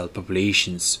 T cell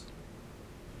populations.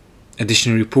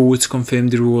 Additional reports confirm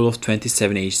the role of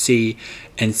 27-HC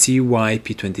and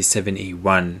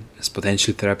CYP27A1 as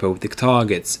potential therapeutic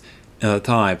targets in other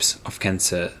types of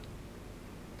cancer.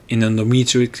 In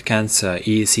endometrial cancer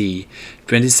 (EC),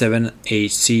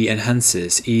 27-HC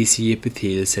enhances EC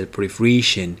epithelial cell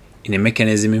proliferation in a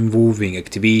mechanism involving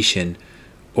activation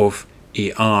of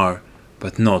ER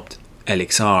but not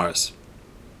LXRs.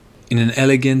 In an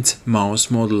elegant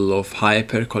mouse model of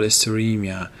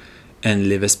hypercholesterolemia and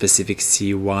liver-specific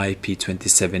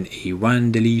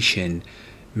CYP27A1 deletion,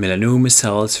 melanoma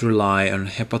cells rely on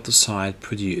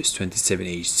hepatocyte-produced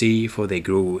 27-HC for their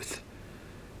growth.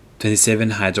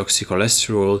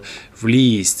 27-hydroxycholesterol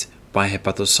released by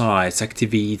hepatocytes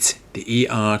activates the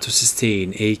ER to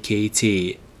sustain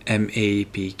AKT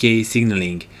MAPK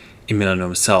signaling in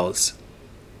melanoma cells.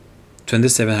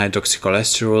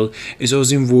 27-hydroxycholesterol is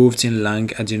also involved in lung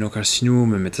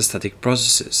adenocarcinoma metastatic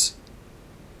processes.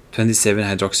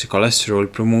 27-hydroxycholesterol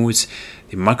promotes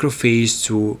the macrophage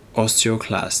to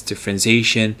osteoclast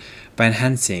differentiation by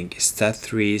enhancing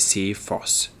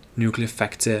STAT3-C-FOS nuclear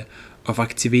factor of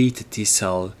activated T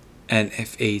cell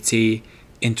NFAT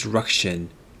interaction,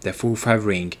 therefore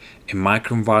favoring a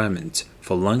microenvironment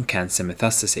for lung cancer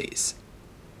metastases.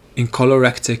 In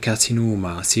colorectal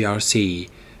carcinoma (CRC),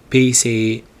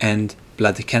 PSA and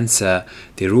bladder cancer,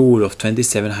 the role of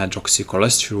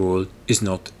 27-hydroxycholesterol is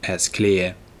not as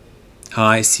clear.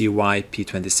 High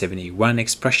CYP27A1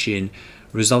 expression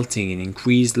resulting in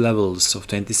increased levels of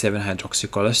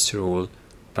 27-hydroxycholesterol,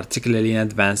 particularly in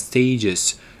advanced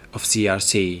stages of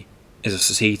CRC, is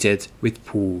associated with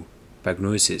poor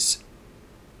prognosis.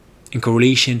 In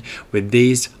correlation with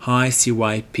this, high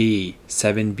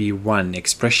CYP7B1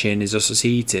 expression is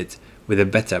associated with a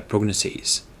better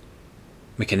prognosis.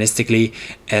 Mechanistically,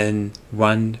 in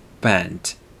one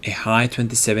band, a high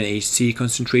 27HC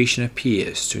concentration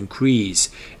appears to increase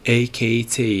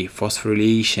AKT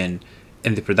phosphorylation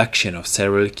and the production of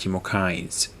several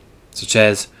chemokines, such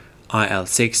as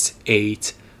IL-6,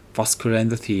 8, vascular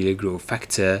endothelial growth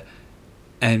factor,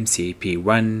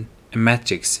 MCP1, and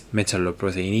matrix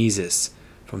metalloproteinases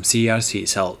from CRC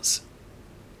cells.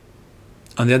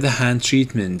 On the other hand,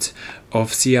 treatment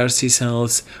of CRC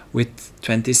cells with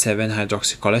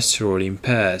 27-hydroxycholesterol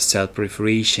impairs cell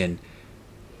proliferation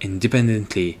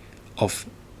independently of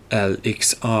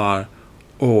LXR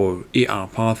or ER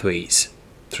pathways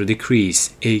through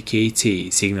decreased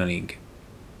AKT signaling.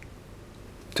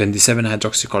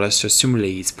 27-hydroxycholesterol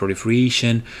stimulates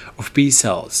proliferation of B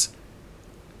cells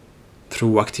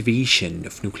through activation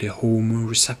of nuclear hormone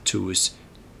receptors,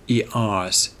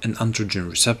 ERs, and androgen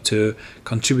receptor,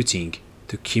 contributing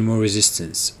to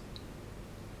chemoresistance.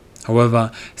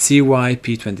 However,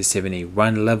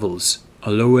 CYP27A1 levels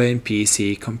are lower in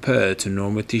PSA compared to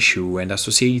normal tissue and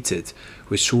associated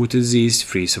with shorter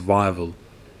disease-free survival.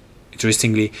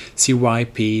 Interestingly,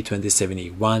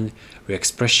 CYP27A1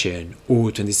 re-expression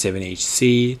or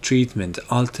 27HC treatment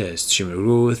alters tumor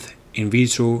growth in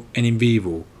vitro and in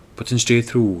vivo, potentially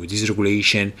through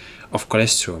dysregulation of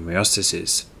cholesterol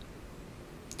homeostasis.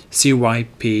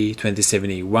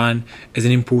 CYP27A1 is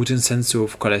an important sensor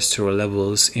of cholesterol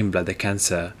levels in bladder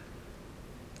cancer.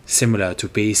 Similar to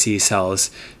PSA cells,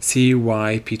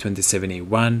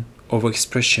 CYP27A1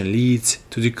 overexpression leads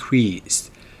to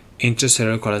decreased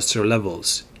intracellular cholesterol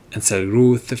levels and cell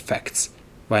growth effects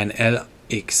by an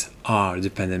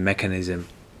LXR-dependent mechanism.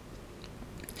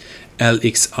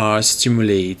 LXR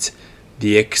stimulates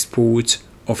the export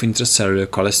of intracellular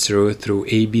cholesterol through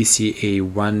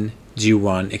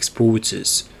ABCA1-G1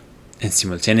 exporters and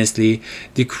simultaneously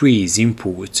decrease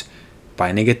import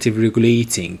by negatively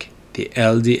regulating the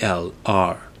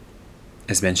LDLR.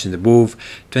 As mentioned above,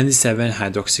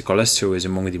 27-hydroxycholesterol is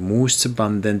among the most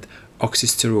abundant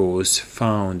oxysterols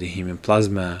found in human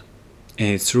plasma,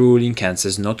 and its role in cancer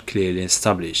is not clearly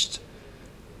established.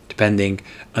 Depending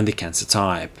on the cancer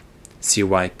type,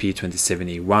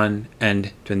 CYP27A1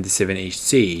 and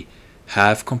 27HC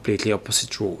have completely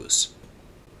opposite roles.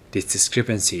 These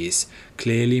discrepancies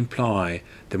clearly imply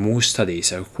that more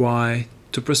studies are required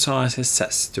to precisely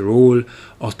assess the role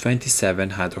of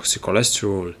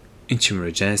 27-hydroxycholesterol in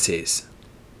tumorigenesis.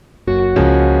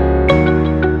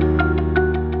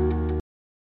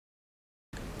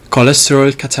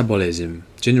 Cholesterol catabolism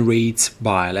generates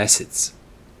bile acids.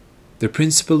 The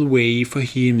principal way for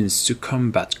humans to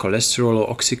combat cholesterol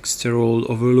or oxysterol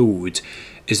overload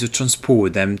is to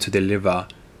transport them to the liver,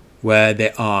 where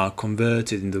they are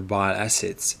converted into bile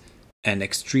acids and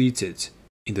excreted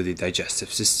into the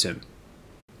digestive system.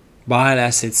 Bile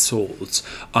acid salts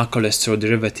are cholesterol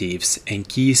derivatives and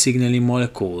key signaling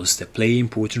molecules that play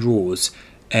important roles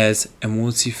as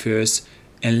emulsifiers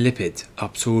and lipid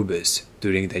absorbers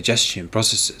during digestion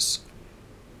processes.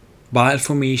 Bile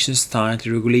formation is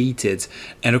tightly regulated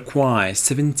and requires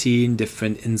 17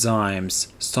 different enzymes,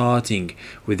 starting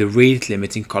with the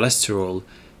rate-limiting cholesterol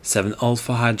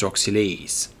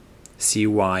 7-alpha-hydroxylase,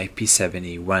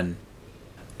 CYP7A1.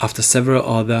 After several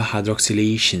other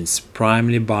hydroxylations,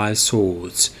 primarily bile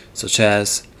salts such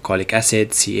as cholic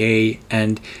acid, Ca,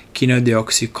 and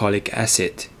chenodeoxycholic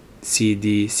acid,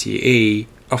 CDCA,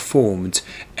 are formed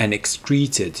and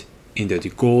excreted into the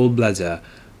gallbladder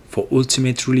for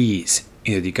ultimate release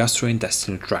into the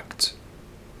gastrointestinal tract.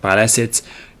 Bile acids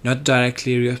not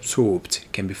directly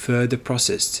reabsorbed can be further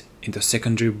processed into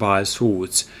secondary bile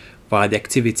salts via the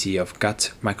activity of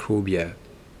gut microbia.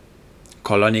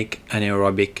 Colonic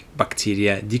anaerobic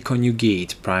bacteria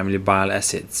deconjugate primary bile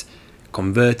acids,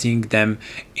 converting them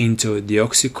into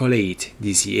deoxycholate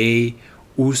DCA,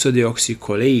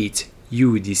 ursodeoxycholate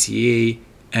UDCA,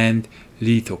 and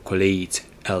lithocholate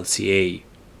LCA.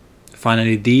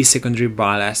 Finally, these secondary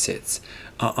bile acids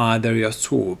are either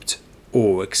reabsorbed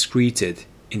or excreted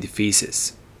in the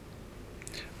feces.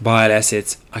 Bile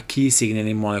acids are key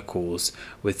signaling molecules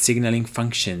with signaling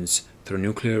functions through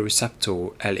nuclear receptor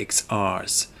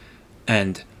LXRs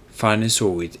and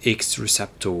farnesoid X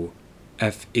receptor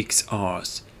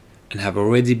FXRs and have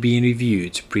already been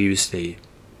reviewed previously.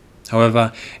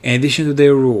 However, in addition to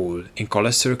their role in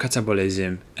cholesterol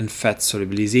catabolism and fat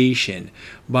solubilization,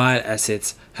 bile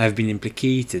acids have been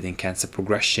implicated in cancer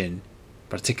progression,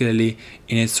 particularly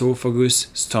in esophagus,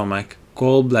 stomach,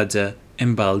 gallbladder,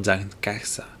 and bile duct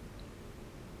cancer.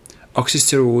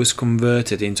 Oxysterols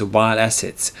converted into bile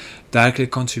acids directly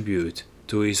contribute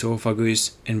to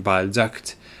esophagus and bile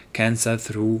duct cancer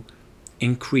through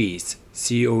increased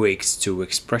COX2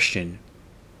 expression.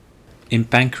 In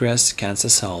pancreas cancer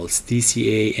cells,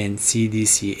 TCA and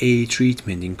CDCA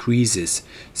treatment increases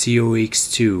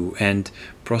COX2 and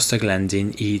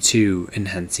prostaglandin E2,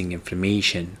 enhancing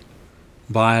inflammation.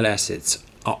 Bile acids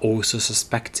are also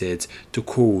suspected to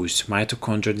cause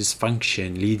mitochondrial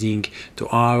dysfunction, leading to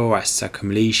ROS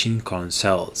accumulation in colon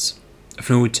cells. Of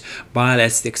note, bile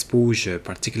acid exposure,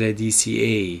 particularly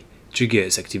DCA,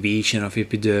 triggers activation of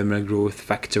epidermal growth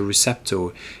factor receptor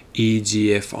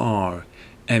EGFR,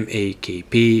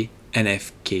 MAKP,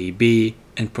 NFKB,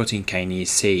 and protein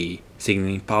kinase A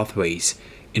signaling pathways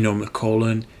in normal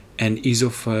colon and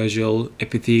esophageal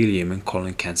epithelium and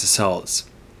colon cancer cells.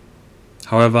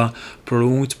 However,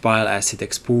 prolonged bile acid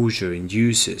exposure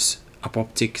induces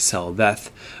apoptic cell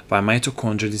death by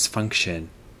mitochondrial dysfunction,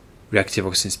 reactive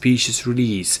oxygen species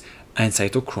release, and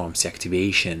cytochrome C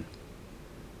activation.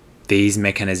 These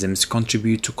mechanisms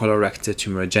contribute to colorectal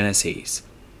tumorigenesis.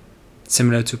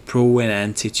 Similar to pro- and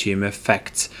anti-tumor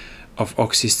effects of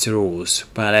oxysterols,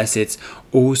 bile acids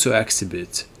also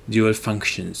exhibit dual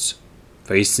functions.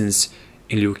 For instance,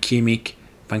 in leukemic,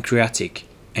 pancreatic,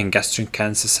 and gastric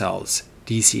cancer cells,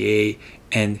 DCA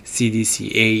and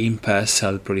CDCA impair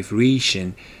cell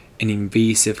proliferation and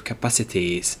invasive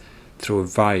capacities through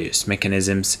various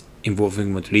mechanisms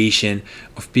involving modulation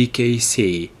of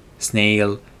PKC,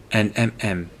 SNAIL, and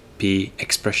MMP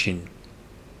expression.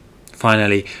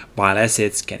 Finally, bile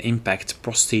acids can impact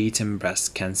prostate and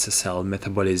breast cancer cell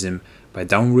metabolism by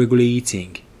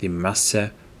downregulating the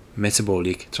master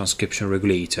metabolic transcription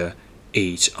regulator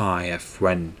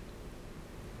HIF1.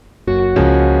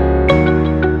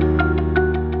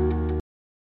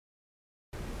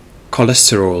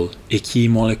 Cholesterol, a key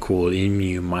molecule in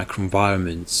immune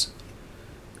microenvironments.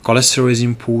 Cholesterol is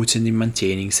important in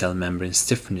maintaining cell membrane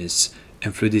stiffness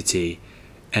and fluidity,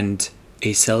 and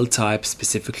a cell type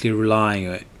specifically relying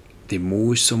on the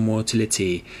motion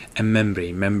motility and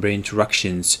membrane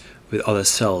interactions with other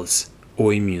cells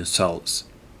or immune cells.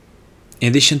 In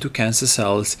addition to cancer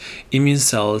cells, immune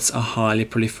cells are highly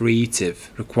proliferative,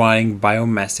 requiring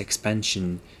biomass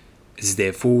expansion. It is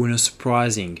therefore not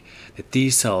surprising that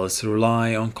T cells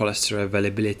rely on cholesterol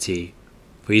availability.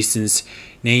 For instance,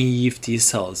 naive T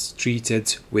cells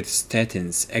treated with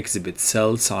statins exhibit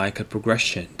cell cycle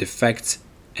progression defects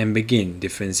and begin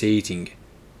differentiating.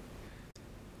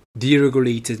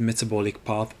 Deregulated metabolic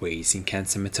pathways in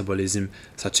cancer metabolism,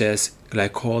 such as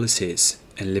glycolysis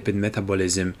and lipid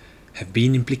metabolism, have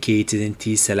been implicated in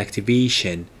T cell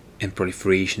activation and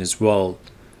proliferation as well,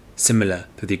 similar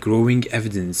to the growing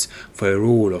evidence for a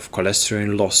role of cholesterol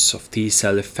in loss of T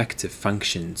cell effective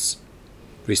functions.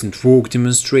 Recent work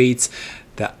demonstrates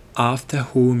that after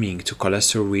homing to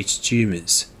cholesterol-rich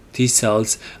tumors, T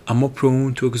cells are more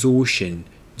prone to exhaustion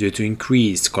due to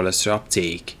increased cholesterol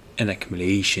uptake and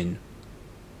accumulation.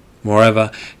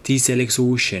 Moreover, T cell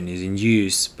exhaustion is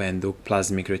induced by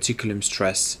endoplasmic reticulum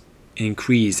stress and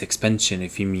increased expansion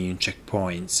of immune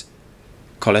checkpoints.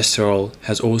 Cholesterol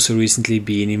has also recently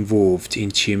been involved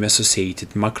in tumor-associated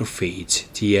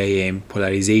macrophage TAM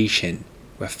polarization,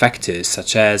 where factors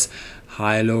such as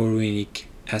hyaluronic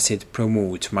acid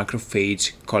promote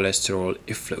macrophage cholesterol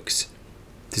efflux.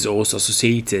 It is also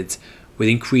associated with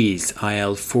increased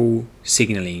IL-4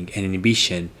 signaling and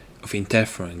inhibition of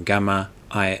interferon gamma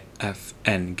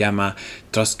IFN gamma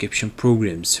transcription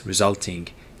programs, resulting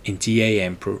in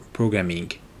TAM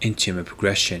programming and tumor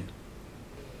progression.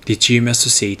 The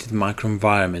tumor-associated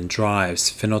microenvironment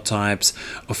drives phenotypes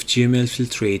of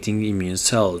tumor-infiltrating immune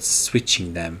cells,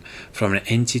 switching them from an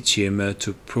anti-tumor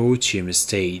to pro-tumor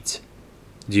state.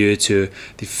 Due to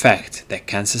the fact that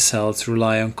cancer cells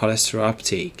rely on cholesterol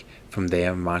uptake from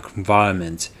their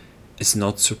microenvironment, it's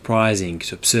not surprising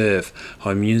to observe how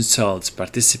immune cells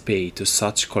participate to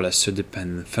such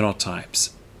cholesterol-dependent phenotypes.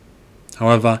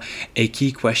 However, a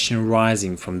key question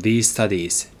arising from these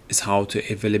studies is how the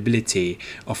availability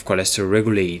of cholesterol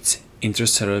regulates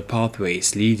intracellular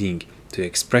pathways, leading to the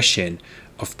expression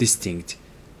of distinct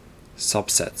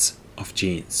subsets of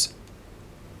genes.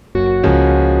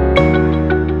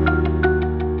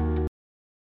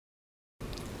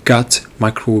 Gut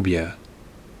microbia,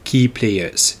 key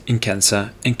players in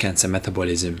cancer and cancer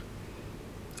metabolism.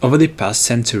 Over the past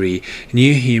century,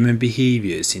 new human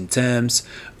behaviors in terms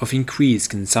of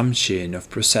increased consumption of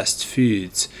processed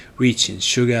foods rich in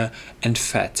sugar and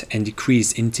fat and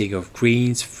decreased intake of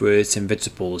grains, fruits and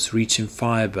vegetables rich in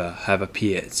fiber have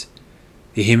appeared.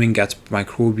 The human gut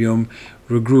microbiome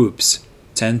regroups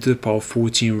 10 to the power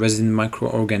 14 resident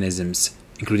microorganisms,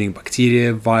 including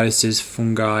bacteria, viruses,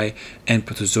 fungi, and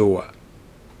protozoa.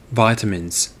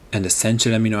 Vitamins and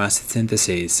essential amino acid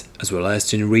synthesis, as well as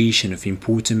generation of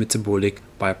important metabolic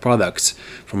byproducts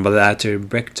from dietary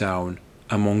breakdown,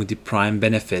 among the prime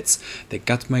benefits that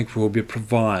gut microbia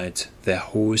provide their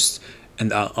host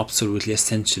and are absolutely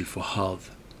essential for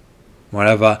health.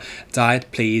 Moreover, diet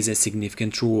plays a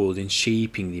significant role in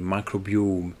shaping the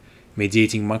microbiome,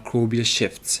 mediating microbial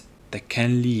shifts that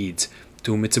can lead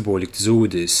to metabolic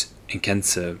disorders and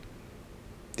cancer.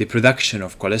 The production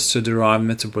of cholesterol-derived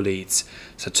metabolites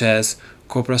such as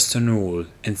coprostanol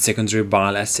and secondary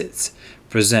bile acids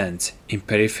present in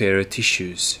peripheral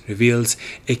tissues reveals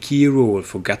a key role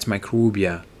for gut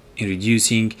microbia in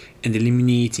reducing and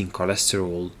eliminating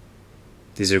cholesterol.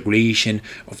 Dysregulation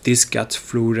of this gut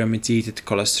flora-mediated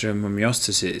cholesterol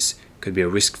homeostasis could be a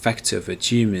risk factor for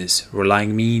tumors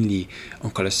relying mainly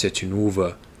on cholesterol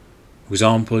turnover. For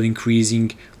example,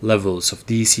 increasing levels of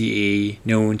DCA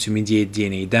known to mediate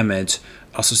DNA damage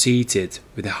associated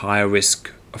with a higher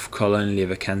risk of colon and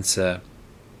liver cancer.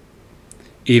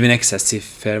 Even excessive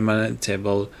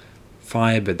fermentable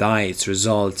fiber diets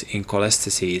result in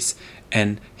cholestasis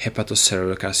and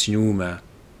hepatocellular carcinoma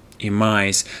in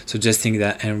mice, suggesting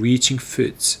that enriching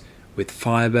foods with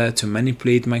fiber to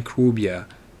manipulate microbia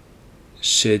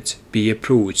should be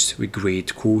approached with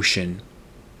great caution.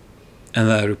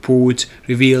 Another report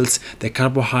reveals that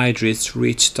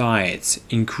carbohydrate-rich diets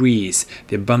increase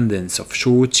the abundance of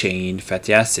short-chain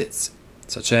fatty acids,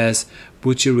 such as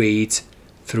butyrate,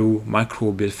 through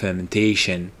microbial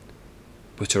fermentation.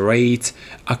 Butyrate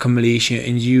accumulation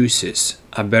induces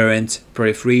aberrant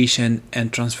proliferation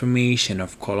and transformation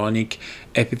of colonic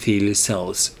epithelial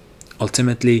cells,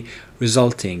 ultimately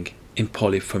resulting in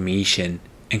polyp formation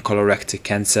and colorectal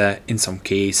cancer in some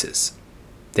cases.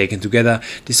 Taken together,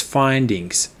 these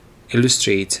findings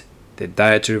illustrate that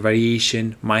dietary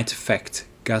variation might affect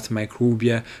gut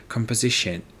microbia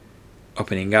composition,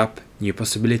 opening up new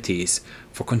possibilities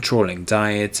for controlling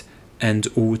diet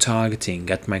and/or targeting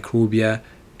gut microbia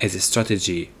as a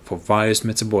strategy for various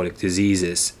metabolic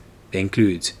diseases. They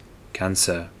include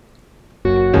cancer.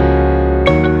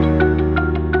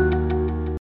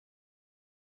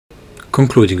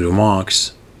 Concluding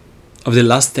remarks. Over the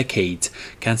last decade,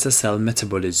 cancer cell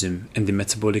metabolism and the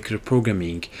metabolic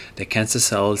reprogramming that cancer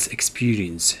cells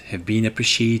experience have been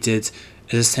appreciated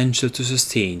as essential to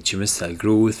sustain tumor cell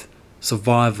growth,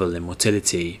 survival and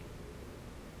motility.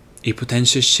 A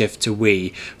potential shift away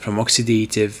from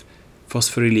oxidative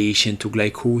phosphorylation to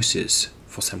glycosis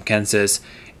for some cancers,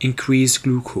 increased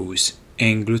glucose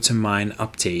and glutamine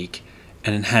uptake,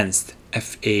 and enhanced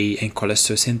Fa and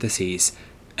cholesterol synthesis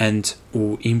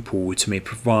and/or import may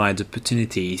provide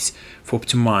opportunities for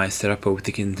optimized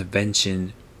therapeutic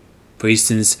intervention. For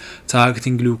instance,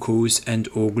 targeting glucose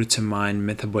and/or glutamine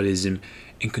metabolism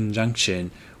in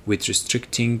conjunction with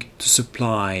restricting the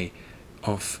supply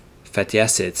of fatty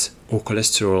acids or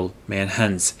cholesterol may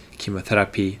enhance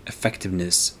chemotherapy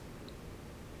effectiveness.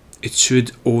 It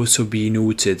should also be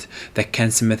noted that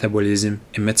cancer metabolism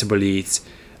and metabolites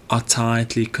are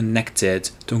tightly connected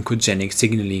to oncogenic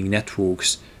signaling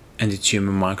networks and the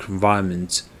tumor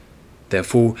microenvironment.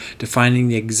 Therefore, defining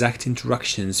the exact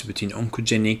interactions between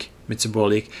oncogenic,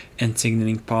 metabolic, and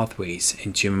signaling pathways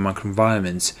in tumor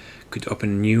microenvironments could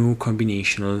open new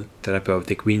combinational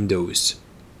therapeutic windows.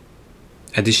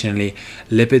 Additionally,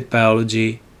 lipid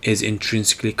biology is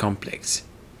intrinsically complex,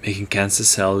 making cancer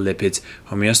cell lipid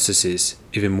homeostasis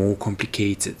even more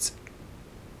complicated.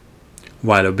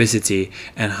 While obesity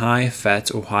and high fat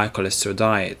or high cholesterol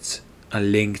diets are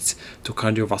linked to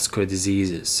cardiovascular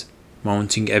diseases,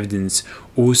 mounting evidence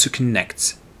also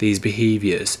connects these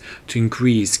behaviors to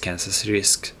increased cancer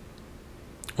risk.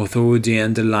 Although the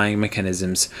underlying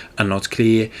mechanisms are not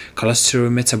clear,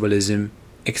 cholesterol metabolism,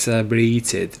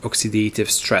 exacerbated oxidative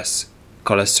stress,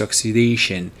 cholesterol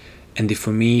oxidation, and the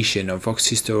formation of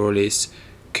oxysterols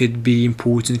could be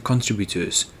important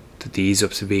contributors to these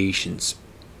observations.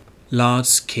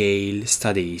 Large-scale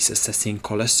studies assessing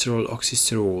cholesterol,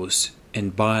 oxysterols,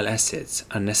 and bile acids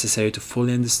are necessary to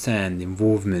fully understand the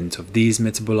involvement of these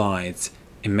metabolites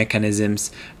in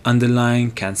mechanisms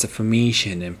underlying cancer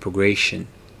formation and progression.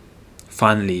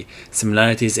 Finally,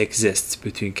 similarities exist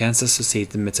between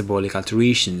cancer-associated metabolic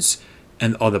alterations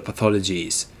and other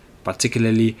pathologies,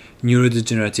 particularly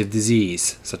neurodegenerative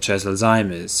disease such as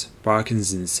Alzheimer's,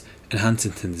 Parkinson's, and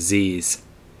Huntington's disease.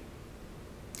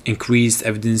 Increased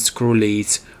evidence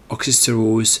correlates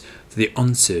oxysterose to the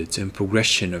onset and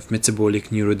progression of metabolic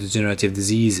neurodegenerative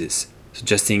diseases,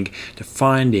 suggesting the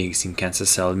findings in cancer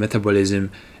cell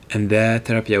metabolism and their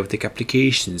therapeutic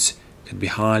applications could be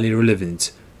highly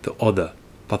relevant to other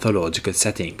pathological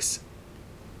settings.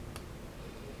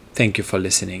 Thank you for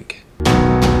listening.